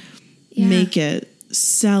life, make it,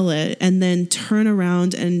 sell it, and then turn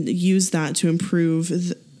around and use that to improve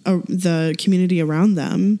the community around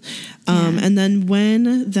them. And then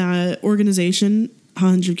when that organization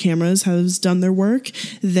 100 Cameras has done their work.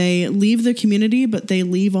 They leave the community, but they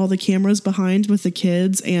leave all the cameras behind with the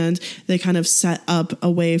kids, and they kind of set up a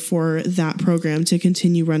way for that program to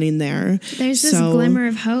continue running there. There's this glimmer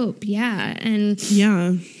of hope. Yeah. And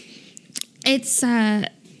yeah, it's,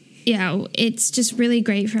 it's just really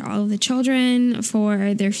great for all of the children,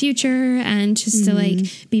 for their future, and just to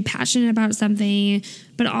like be passionate about something,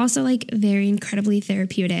 but also like very incredibly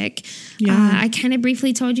therapeutic. I kind of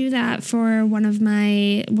briefly told you that for one of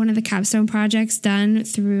the capstone projects done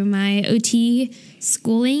through my OT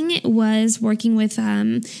schooling was working with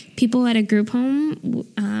people at a group home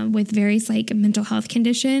with various like mental health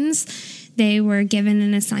conditions. They were given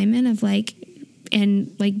an assignment of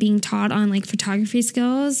being taught on like photography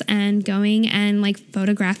skills and going and like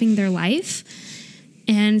photographing their life,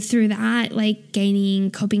 and through that like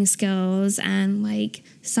gaining coping skills and like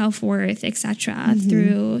self-worth, etc.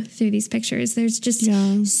 through these pictures. There's just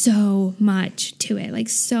so much to it, like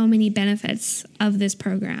so many benefits of this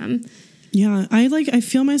program. Yeah, I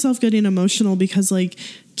feel myself getting emotional because like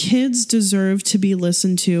kids deserve to be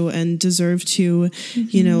listened to and deserve to,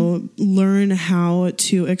 you know, learn how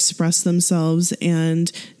to express themselves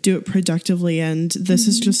and do it productively. And this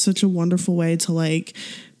is just such a wonderful way to like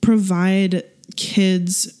provide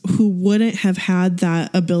kids who wouldn't have had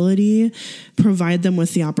that ability, provide them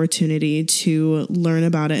with the opportunity to learn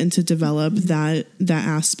about it and to develop that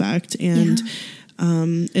aspect. And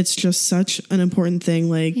it's just such an important thing,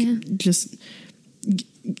 like just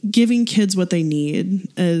giving kids what they need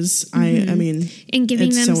is, I mean, and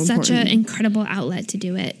giving them so such an important. incredible outlet to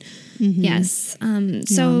do it. Yes.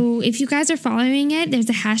 So if you guys are following it, there's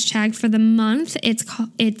a hashtag for the month. It's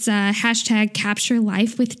hashtag Capture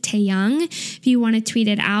Life with Taeyong. If you want to tweet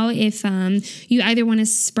it out, if you either want to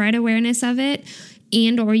spread awareness of it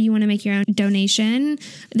and or you want to make your own donation,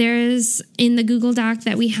 there's in the Google Doc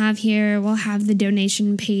that we have here, we'll have the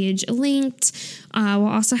donation page linked. We'll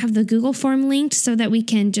also have the Google form linked so that we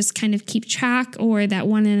can just kind of keep track, or that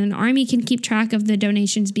One in an Army can keep track of the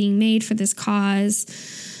donations being made for this cause.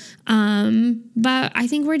 But I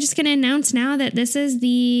think we're just going to announce now that this is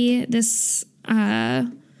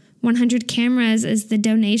 100 Cameras is the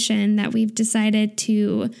donation that we've decided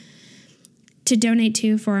to donate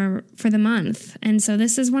to for the month. And so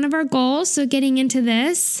this is one of our goals. So getting into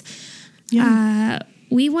this,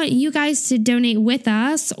 we want you guys to donate with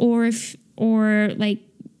us,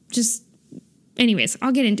 anyways,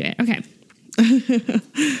 I'll get into it. Okay.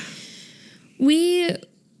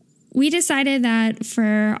 We decided that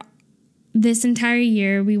for this entire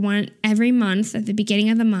year, we want every month at the beginning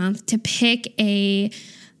of the month to pick a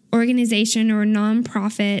organization or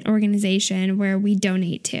nonprofit organization where we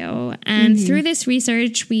donate to. And through this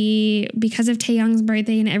research, because of Taeyong's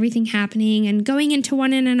birthday and everything happening and going into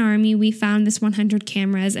One in an Army, we found this 100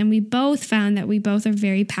 Cameras, and we both found that we both are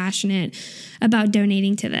very passionate about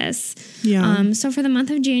donating to this. Yeah. So for the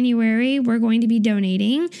month of January, we're going to be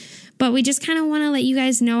donating, but we just kind of want to let you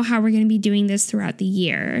guys know how we're going to be doing this throughout the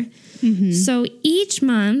year. So each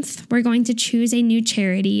month, we're going to choose a new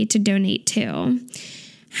charity to donate to.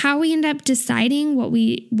 How we end up deciding what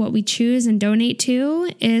we choose and donate to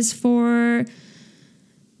is for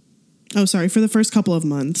the first couple of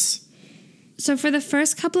months. So for the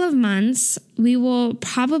first couple of months, we will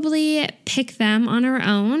probably pick them on our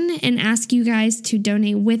own and ask you guys to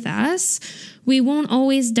donate with us. We won't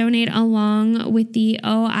always donate along with the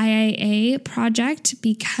OIIA project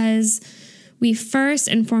because we first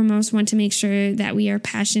and foremost want to make sure that we are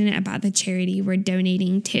passionate about the charity we're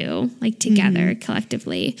donating to, like together,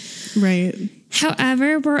 collectively. Right.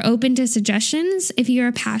 However, we're open to suggestions. If you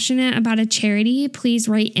are passionate about a charity, please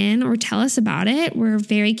write in or tell us about it. We're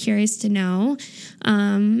very curious to know.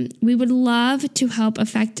 We would love to help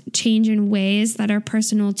affect change in ways that are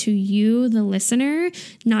personal to you, the listener,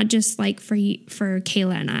 not just like for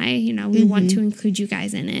Kayla and I. You know, we want to include you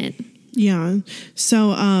guys in it. Yeah.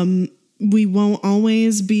 So, we won't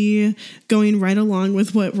always be going right along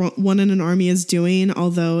with what One in an Army is doing,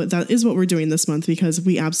 although that is what we're doing this month because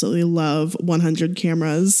we absolutely love 100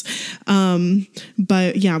 Cameras.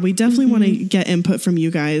 But yeah, we definitely want to get input from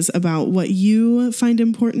you guys about what you find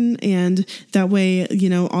important, and that way, you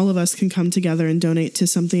know, all of us can come together and donate to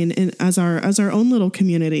something as our own little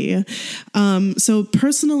community. So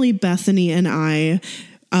personally, Bethany and I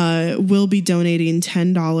will be donating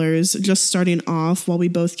 $10 just starting off while we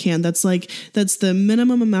both can. That's the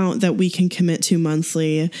minimum amount that we can commit to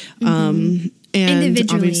monthly. And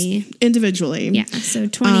individually. Yeah. So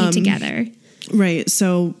 20 together. Right.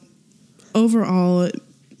 So overall,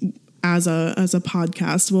 as a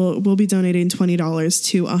podcast. We'll be donating $20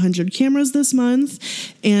 to 100 cameras this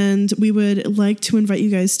month, and we would like to invite you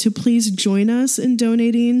guys to please join us in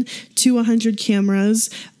donating to 100 cameras.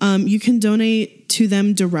 You can donate to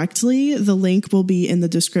them directly. The link will be in the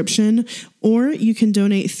description, or you can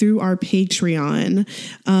donate through our Patreon.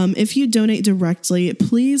 If you donate directly,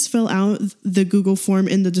 please fill out the Google form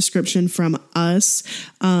in the description from us.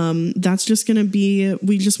 That's just going to be,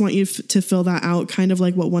 we just want you to fill that out, kind of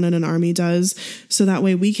like what One in an Army does. So that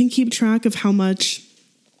way we can keep track of how much,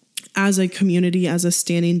 as a community, as a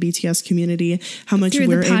standing BTS community, how much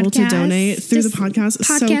we're able to donate through the podcast.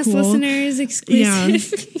 Podcast so cool. Listeners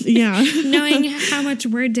exclusive. Yeah. Knowing how much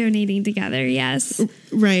we're donating together. Yes.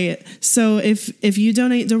 Right. So if you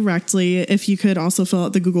donate directly, if you could also fill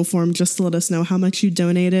out the Google form just to let us know how much you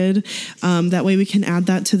donated. That way we can add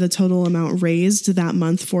that to the total amount raised that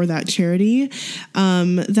month for that charity.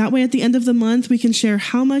 That way at the end of the month, we can share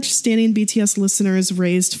how much standing BTS listeners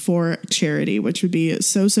raised for charity, which would be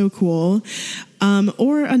so cool.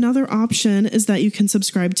 Or another option is that you can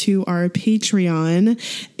subscribe to our Patreon.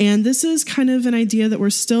 And this is kind of an idea that we're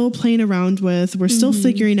still playing around with. We're still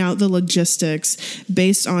figuring out the logistics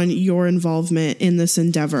based on your involvement in this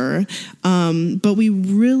endeavor. But we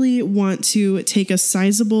really want to take a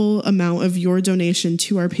sizable amount of your donation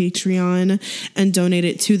to our Patreon and donate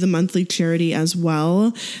it to the monthly charity as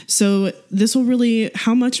well. So this will really,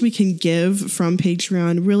 how much we can give from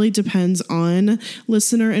Patreon really depends on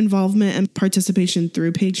listener involvement and participation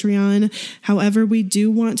through Patreon. However, we do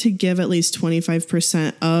want to give at least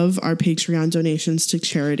 25% of our Patreon donations to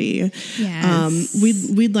charity. Yes.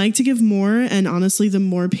 We'd like to give more, and honestly, the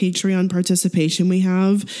more Patreon participation we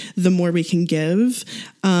have, the more we can give.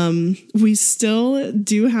 We still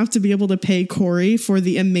do have to be able to pay Corey for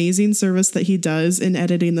the amazing service that he does in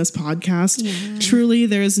editing this podcast. Yeah. Truly,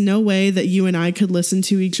 there is no way that you and I could listen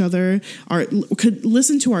to each other or could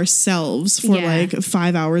listen to ourselves for like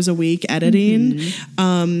 5 hours a week editing.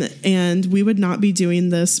 And we would not be doing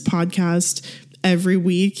this podcast every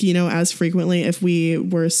week, as frequently if we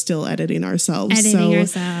were still editing ourselves.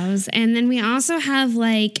 And then we also have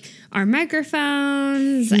like our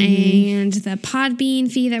microphones and the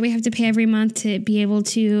Podbean fee that we have to pay every month to be able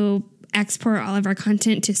to export all of our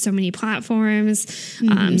content to so many platforms.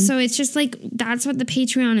 So it's just like, that's what the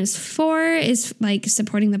Patreon is for, is like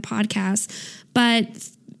supporting the podcast. But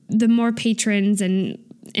the more patrons and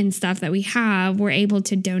stuff that we have, we're able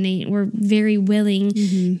to donate. We're very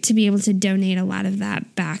willing to be able to donate a lot of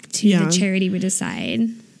that back to the charity we decide.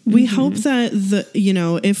 We hope that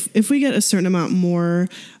if we get a certain amount more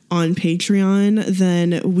on Patreon,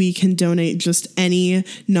 then we can donate just any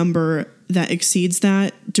number that exceeds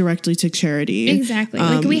that directly to charity. Exactly.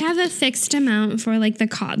 Like we have a fixed amount for like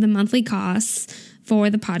the monthly costs for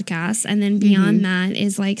the podcast, and then beyond that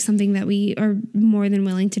is like something that we are more than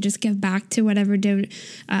willing to just give back to whatever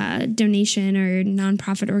donation or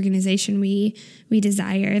nonprofit organization we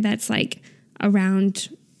desire that's like around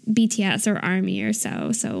BTS or Army or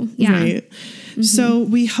so yeah. Right. So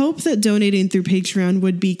we hope that donating through Patreon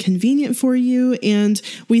would be convenient for you, and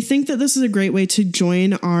we think that this is a great way to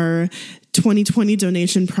join our 2020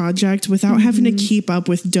 donation project without having to keep up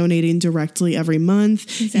with donating directly every month.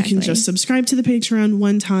 Exactly. You can just subscribe to the Patreon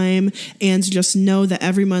one time and just know that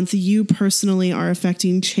every month you personally are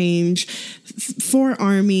affecting change for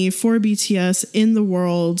Army, for BTS in the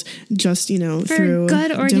world, just, for through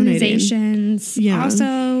good organizations. Donating. Yeah.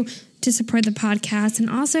 Also to support the podcast and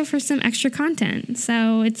also for some extra content.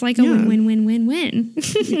 So it's like a win-win-win-win-win.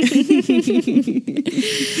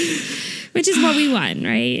 Which is what we want,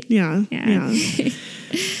 right? Yeah.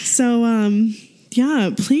 So,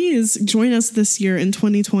 please join us this year in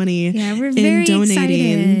 2020. Yeah, we're very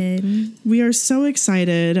excited. We are so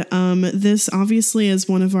excited. This obviously is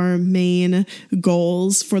one of our main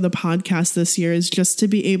goals for the podcast this year, is just to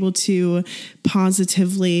be able to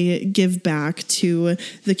positively give back to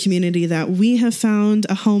the community that we have found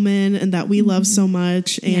a home in and that we love so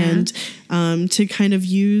much, and to kind of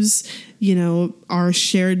use, our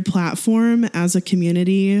shared platform as a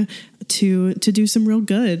community to do some real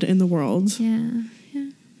good in the world. Yeah.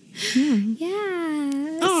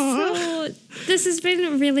 So this has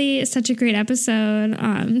been really such a great episode.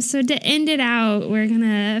 So to end it out, we're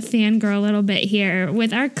gonna fangirl a little bit here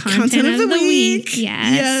with our content of the week.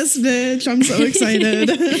 Yes, bitch, I'm so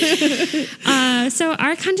excited. So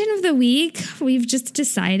our content of the week, we've just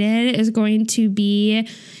decided, is going to be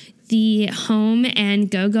the home and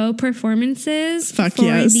go-go performances for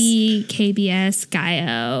the KBS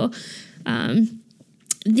Gaio.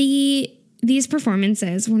 The these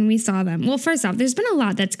performances, when we saw them, well, first off, there's been a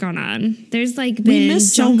lot that's gone on. There's like been we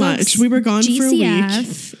missed so much. We were gone for a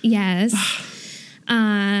week. Yes.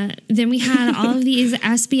 Then we had all of these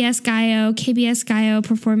SBS Gaio, KBS Gaio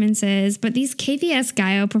performances, but these KBS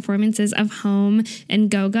Gaio performances of Home and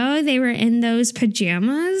Go-Go, they were in those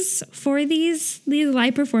pajamas for these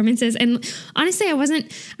live performances. And honestly, I was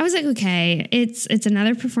like, okay, it's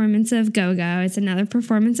another performance of Go-Go. It's another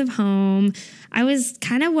performance of Home. I was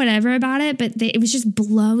kind of whatever about it, but it was just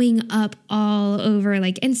blowing up all over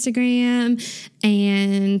like Instagram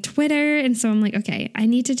and Twitter. And so I'm like, okay, I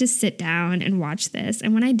need to just sit down and watch this.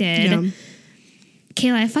 And when I did,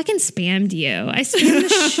 Kayla, I fucking spammed you. I spammed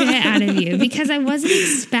the shit out of you because I wasn't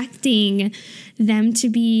expecting them to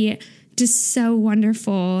be just so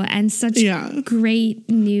wonderful and such great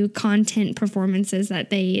new content performances that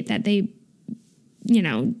they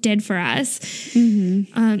did for us.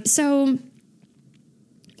 Mm-hmm. So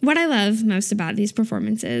what I love most about these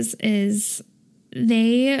performances is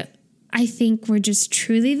they, I think, were just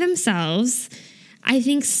truly themselves. I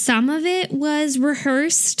think some of it was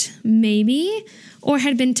rehearsed, maybe, or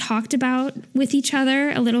had been talked about with each other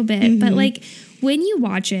a little bit. Mm-hmm. But like when you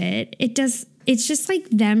watch it, it's just like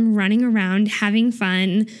them running around having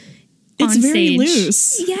fun. It's very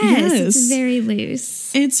loose. Yes, it's very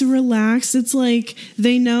loose. It's relaxed. It's like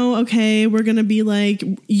they know, okay, we're going to be like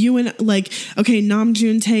you and like, okay,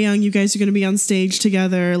 Namjoon, Taeyoung, you guys are going to be on stage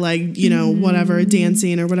together, like, you know, whatever,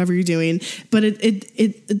 dancing or whatever you're doing. But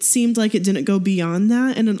it seemed like it didn't go beyond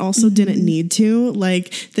that. And it also didn't need to.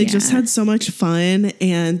 Like they just had so much fun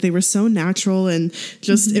and they were so natural and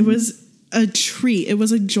just, it was a treat. It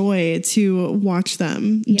was a joy to watch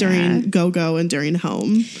them during Go-Go and during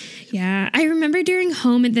Home. Yeah, I remember during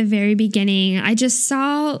Home at the very beginning, I just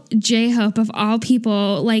saw J-Hope of all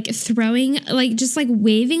people like throwing, like just like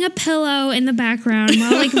waving a pillow in the background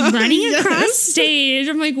while like running across stage.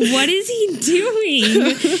 I'm like, what is he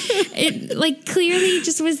doing? It like clearly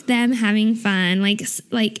just was them having fun,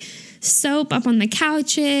 like Soap up on the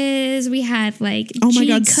couches. We had like oh my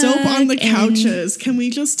god, Soap on the couches. Can we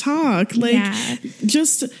just talk? Like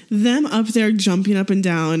just them up there jumping up and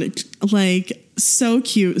down, like so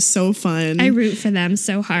cute, so fun. I root for them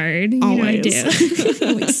so hard. You Always. know I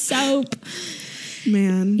do. Like Soap.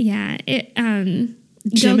 Man. Yeah.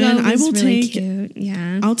 Jimin, I will really take. Cute.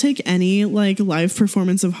 Yeah, I'll take any like live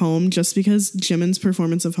performance of Home just because Jimin's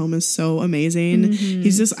performance of Home is so amazing. Mm-hmm.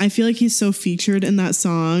 He's just, I feel like he's so featured in that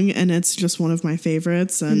song, and it's just one of my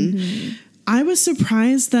favorites. And I was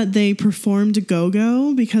surprised that they performed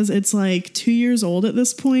Go-Go because it's like 2 years old at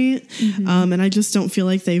this point. And I just don't feel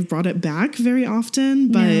like they've brought it back very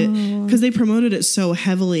often, but because they promoted it so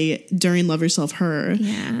heavily during Love Yourself Her.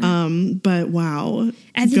 But wow.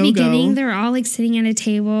 At the beginning, they were all like sitting at a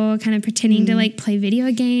table, kind of pretending to like play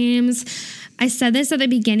video games. I said this at the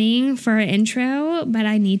beginning for our intro, but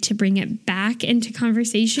I need to bring it back into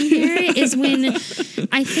conversation here, is when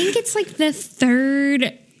I think it's like the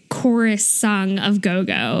third chorus song of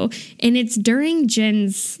Go-Go, and it's during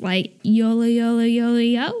Jin's like YOLO YOLO YOLO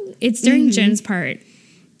yo. It's during Jin's part.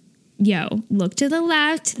 Yo, look to the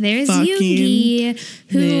left. There's Yoongi,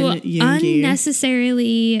 who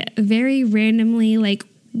unnecessarily, very randomly, like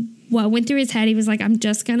what went through his head. He was like, I'm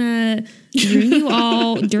just gonna ruin you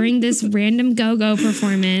all during this random Go-Go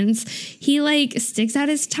performance. He like sticks out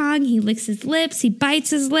his tongue. He licks his lips. He bites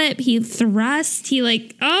his lip. He thrusts. He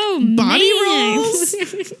like, body rolls.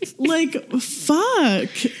 Like, fuck.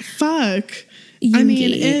 Yoongi. I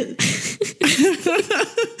mean,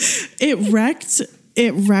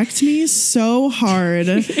 it wrecked me so hard.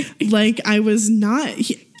 Like I was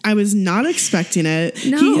not expecting it.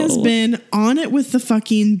 No. He has been on it with the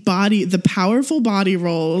fucking body, the powerful body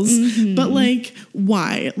rolls. But like,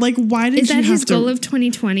 why? Like, why did Is you that have his to goal of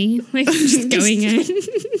 2020? Like just going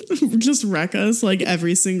in, just wreck us like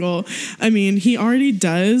every single. I mean, he already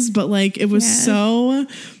does, but like it was so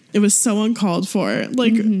uncalled for.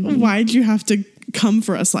 Like, why'd you have to come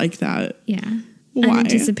for us like that? Yeah. Why?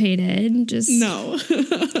 Unanticipated. Just no.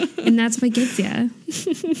 And that's what gets you.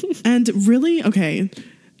 And really, okay,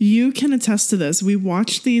 you can attest to this. We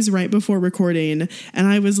watched these right before recording, and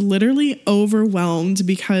I was literally overwhelmed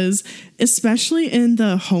because, especially in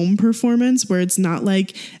the Home performance where it's not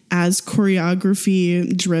like as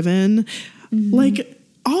choreography driven, like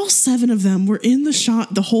all 7 of them were in the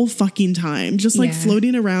shot the whole fucking time, just like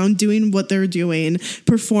floating around, doing what they're doing,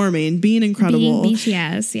 performing, being incredible. Being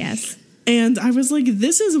BTS, yes. And I was like,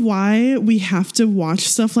 this is why we have to watch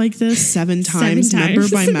stuff like this 7 times, member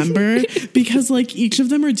by member, because like each of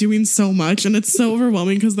them are doing so much and it's so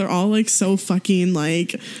overwhelming because they're all like so fucking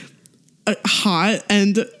like hot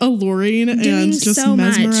and alluring Doing and just so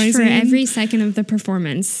mesmerizing. much for every second of the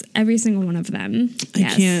performance, every single one of them. I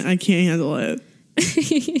can't handle it.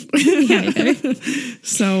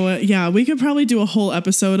 So we could probably do a whole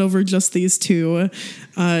episode over just these two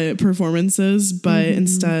performances, but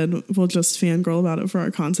instead we'll just fangirl about it for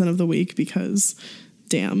our content of the week because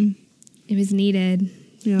damn, it was needed.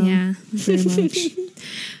 Yeah. Very much.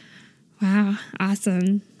 Wow,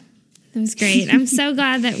 awesome. That was great. I'm so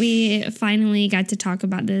glad that we finally got to talk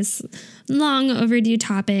about this long overdue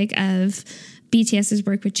topic of BTS's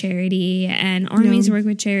work with charity and ARMY's work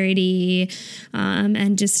with charity,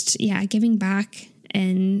 and just, giving back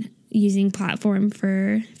and using platform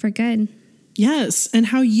for good. Yes, and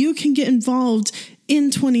how you can get involved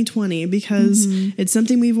in 2020 because it's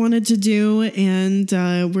something we've wanted to do, and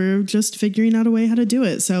we're just figuring out a way how to do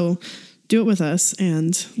it. So do it with us,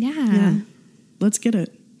 and let's get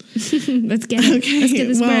it. Let's get it. Okay, let's get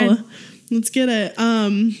this bread. Let's get it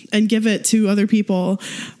and give it to other people.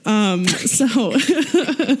 So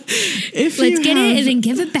if let's get it and then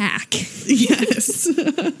give it back. Yes.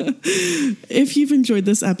 If you've enjoyed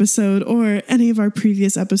this episode or any of our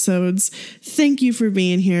previous episodes, thank you for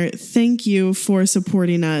being here. Thank you for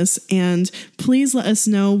supporting us. And please let us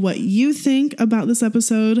know what you think about this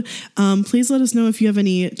episode. Please let us know if you have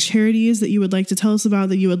any charities that you would like to tell us about,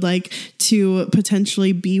 that you would like to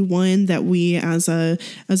potentially be one that we as a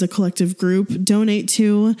collective group donate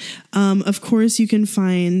to. Of course, you can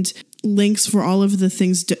find links for all of the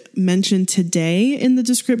things mentioned today in the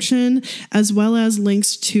description, as well as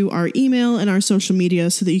links to our email and our social media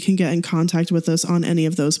so that you can get in contact with us on any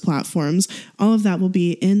of those platforms. All of that will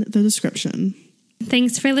be in the description.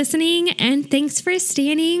 Thanks for listening, and thanks for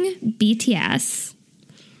standing BTS.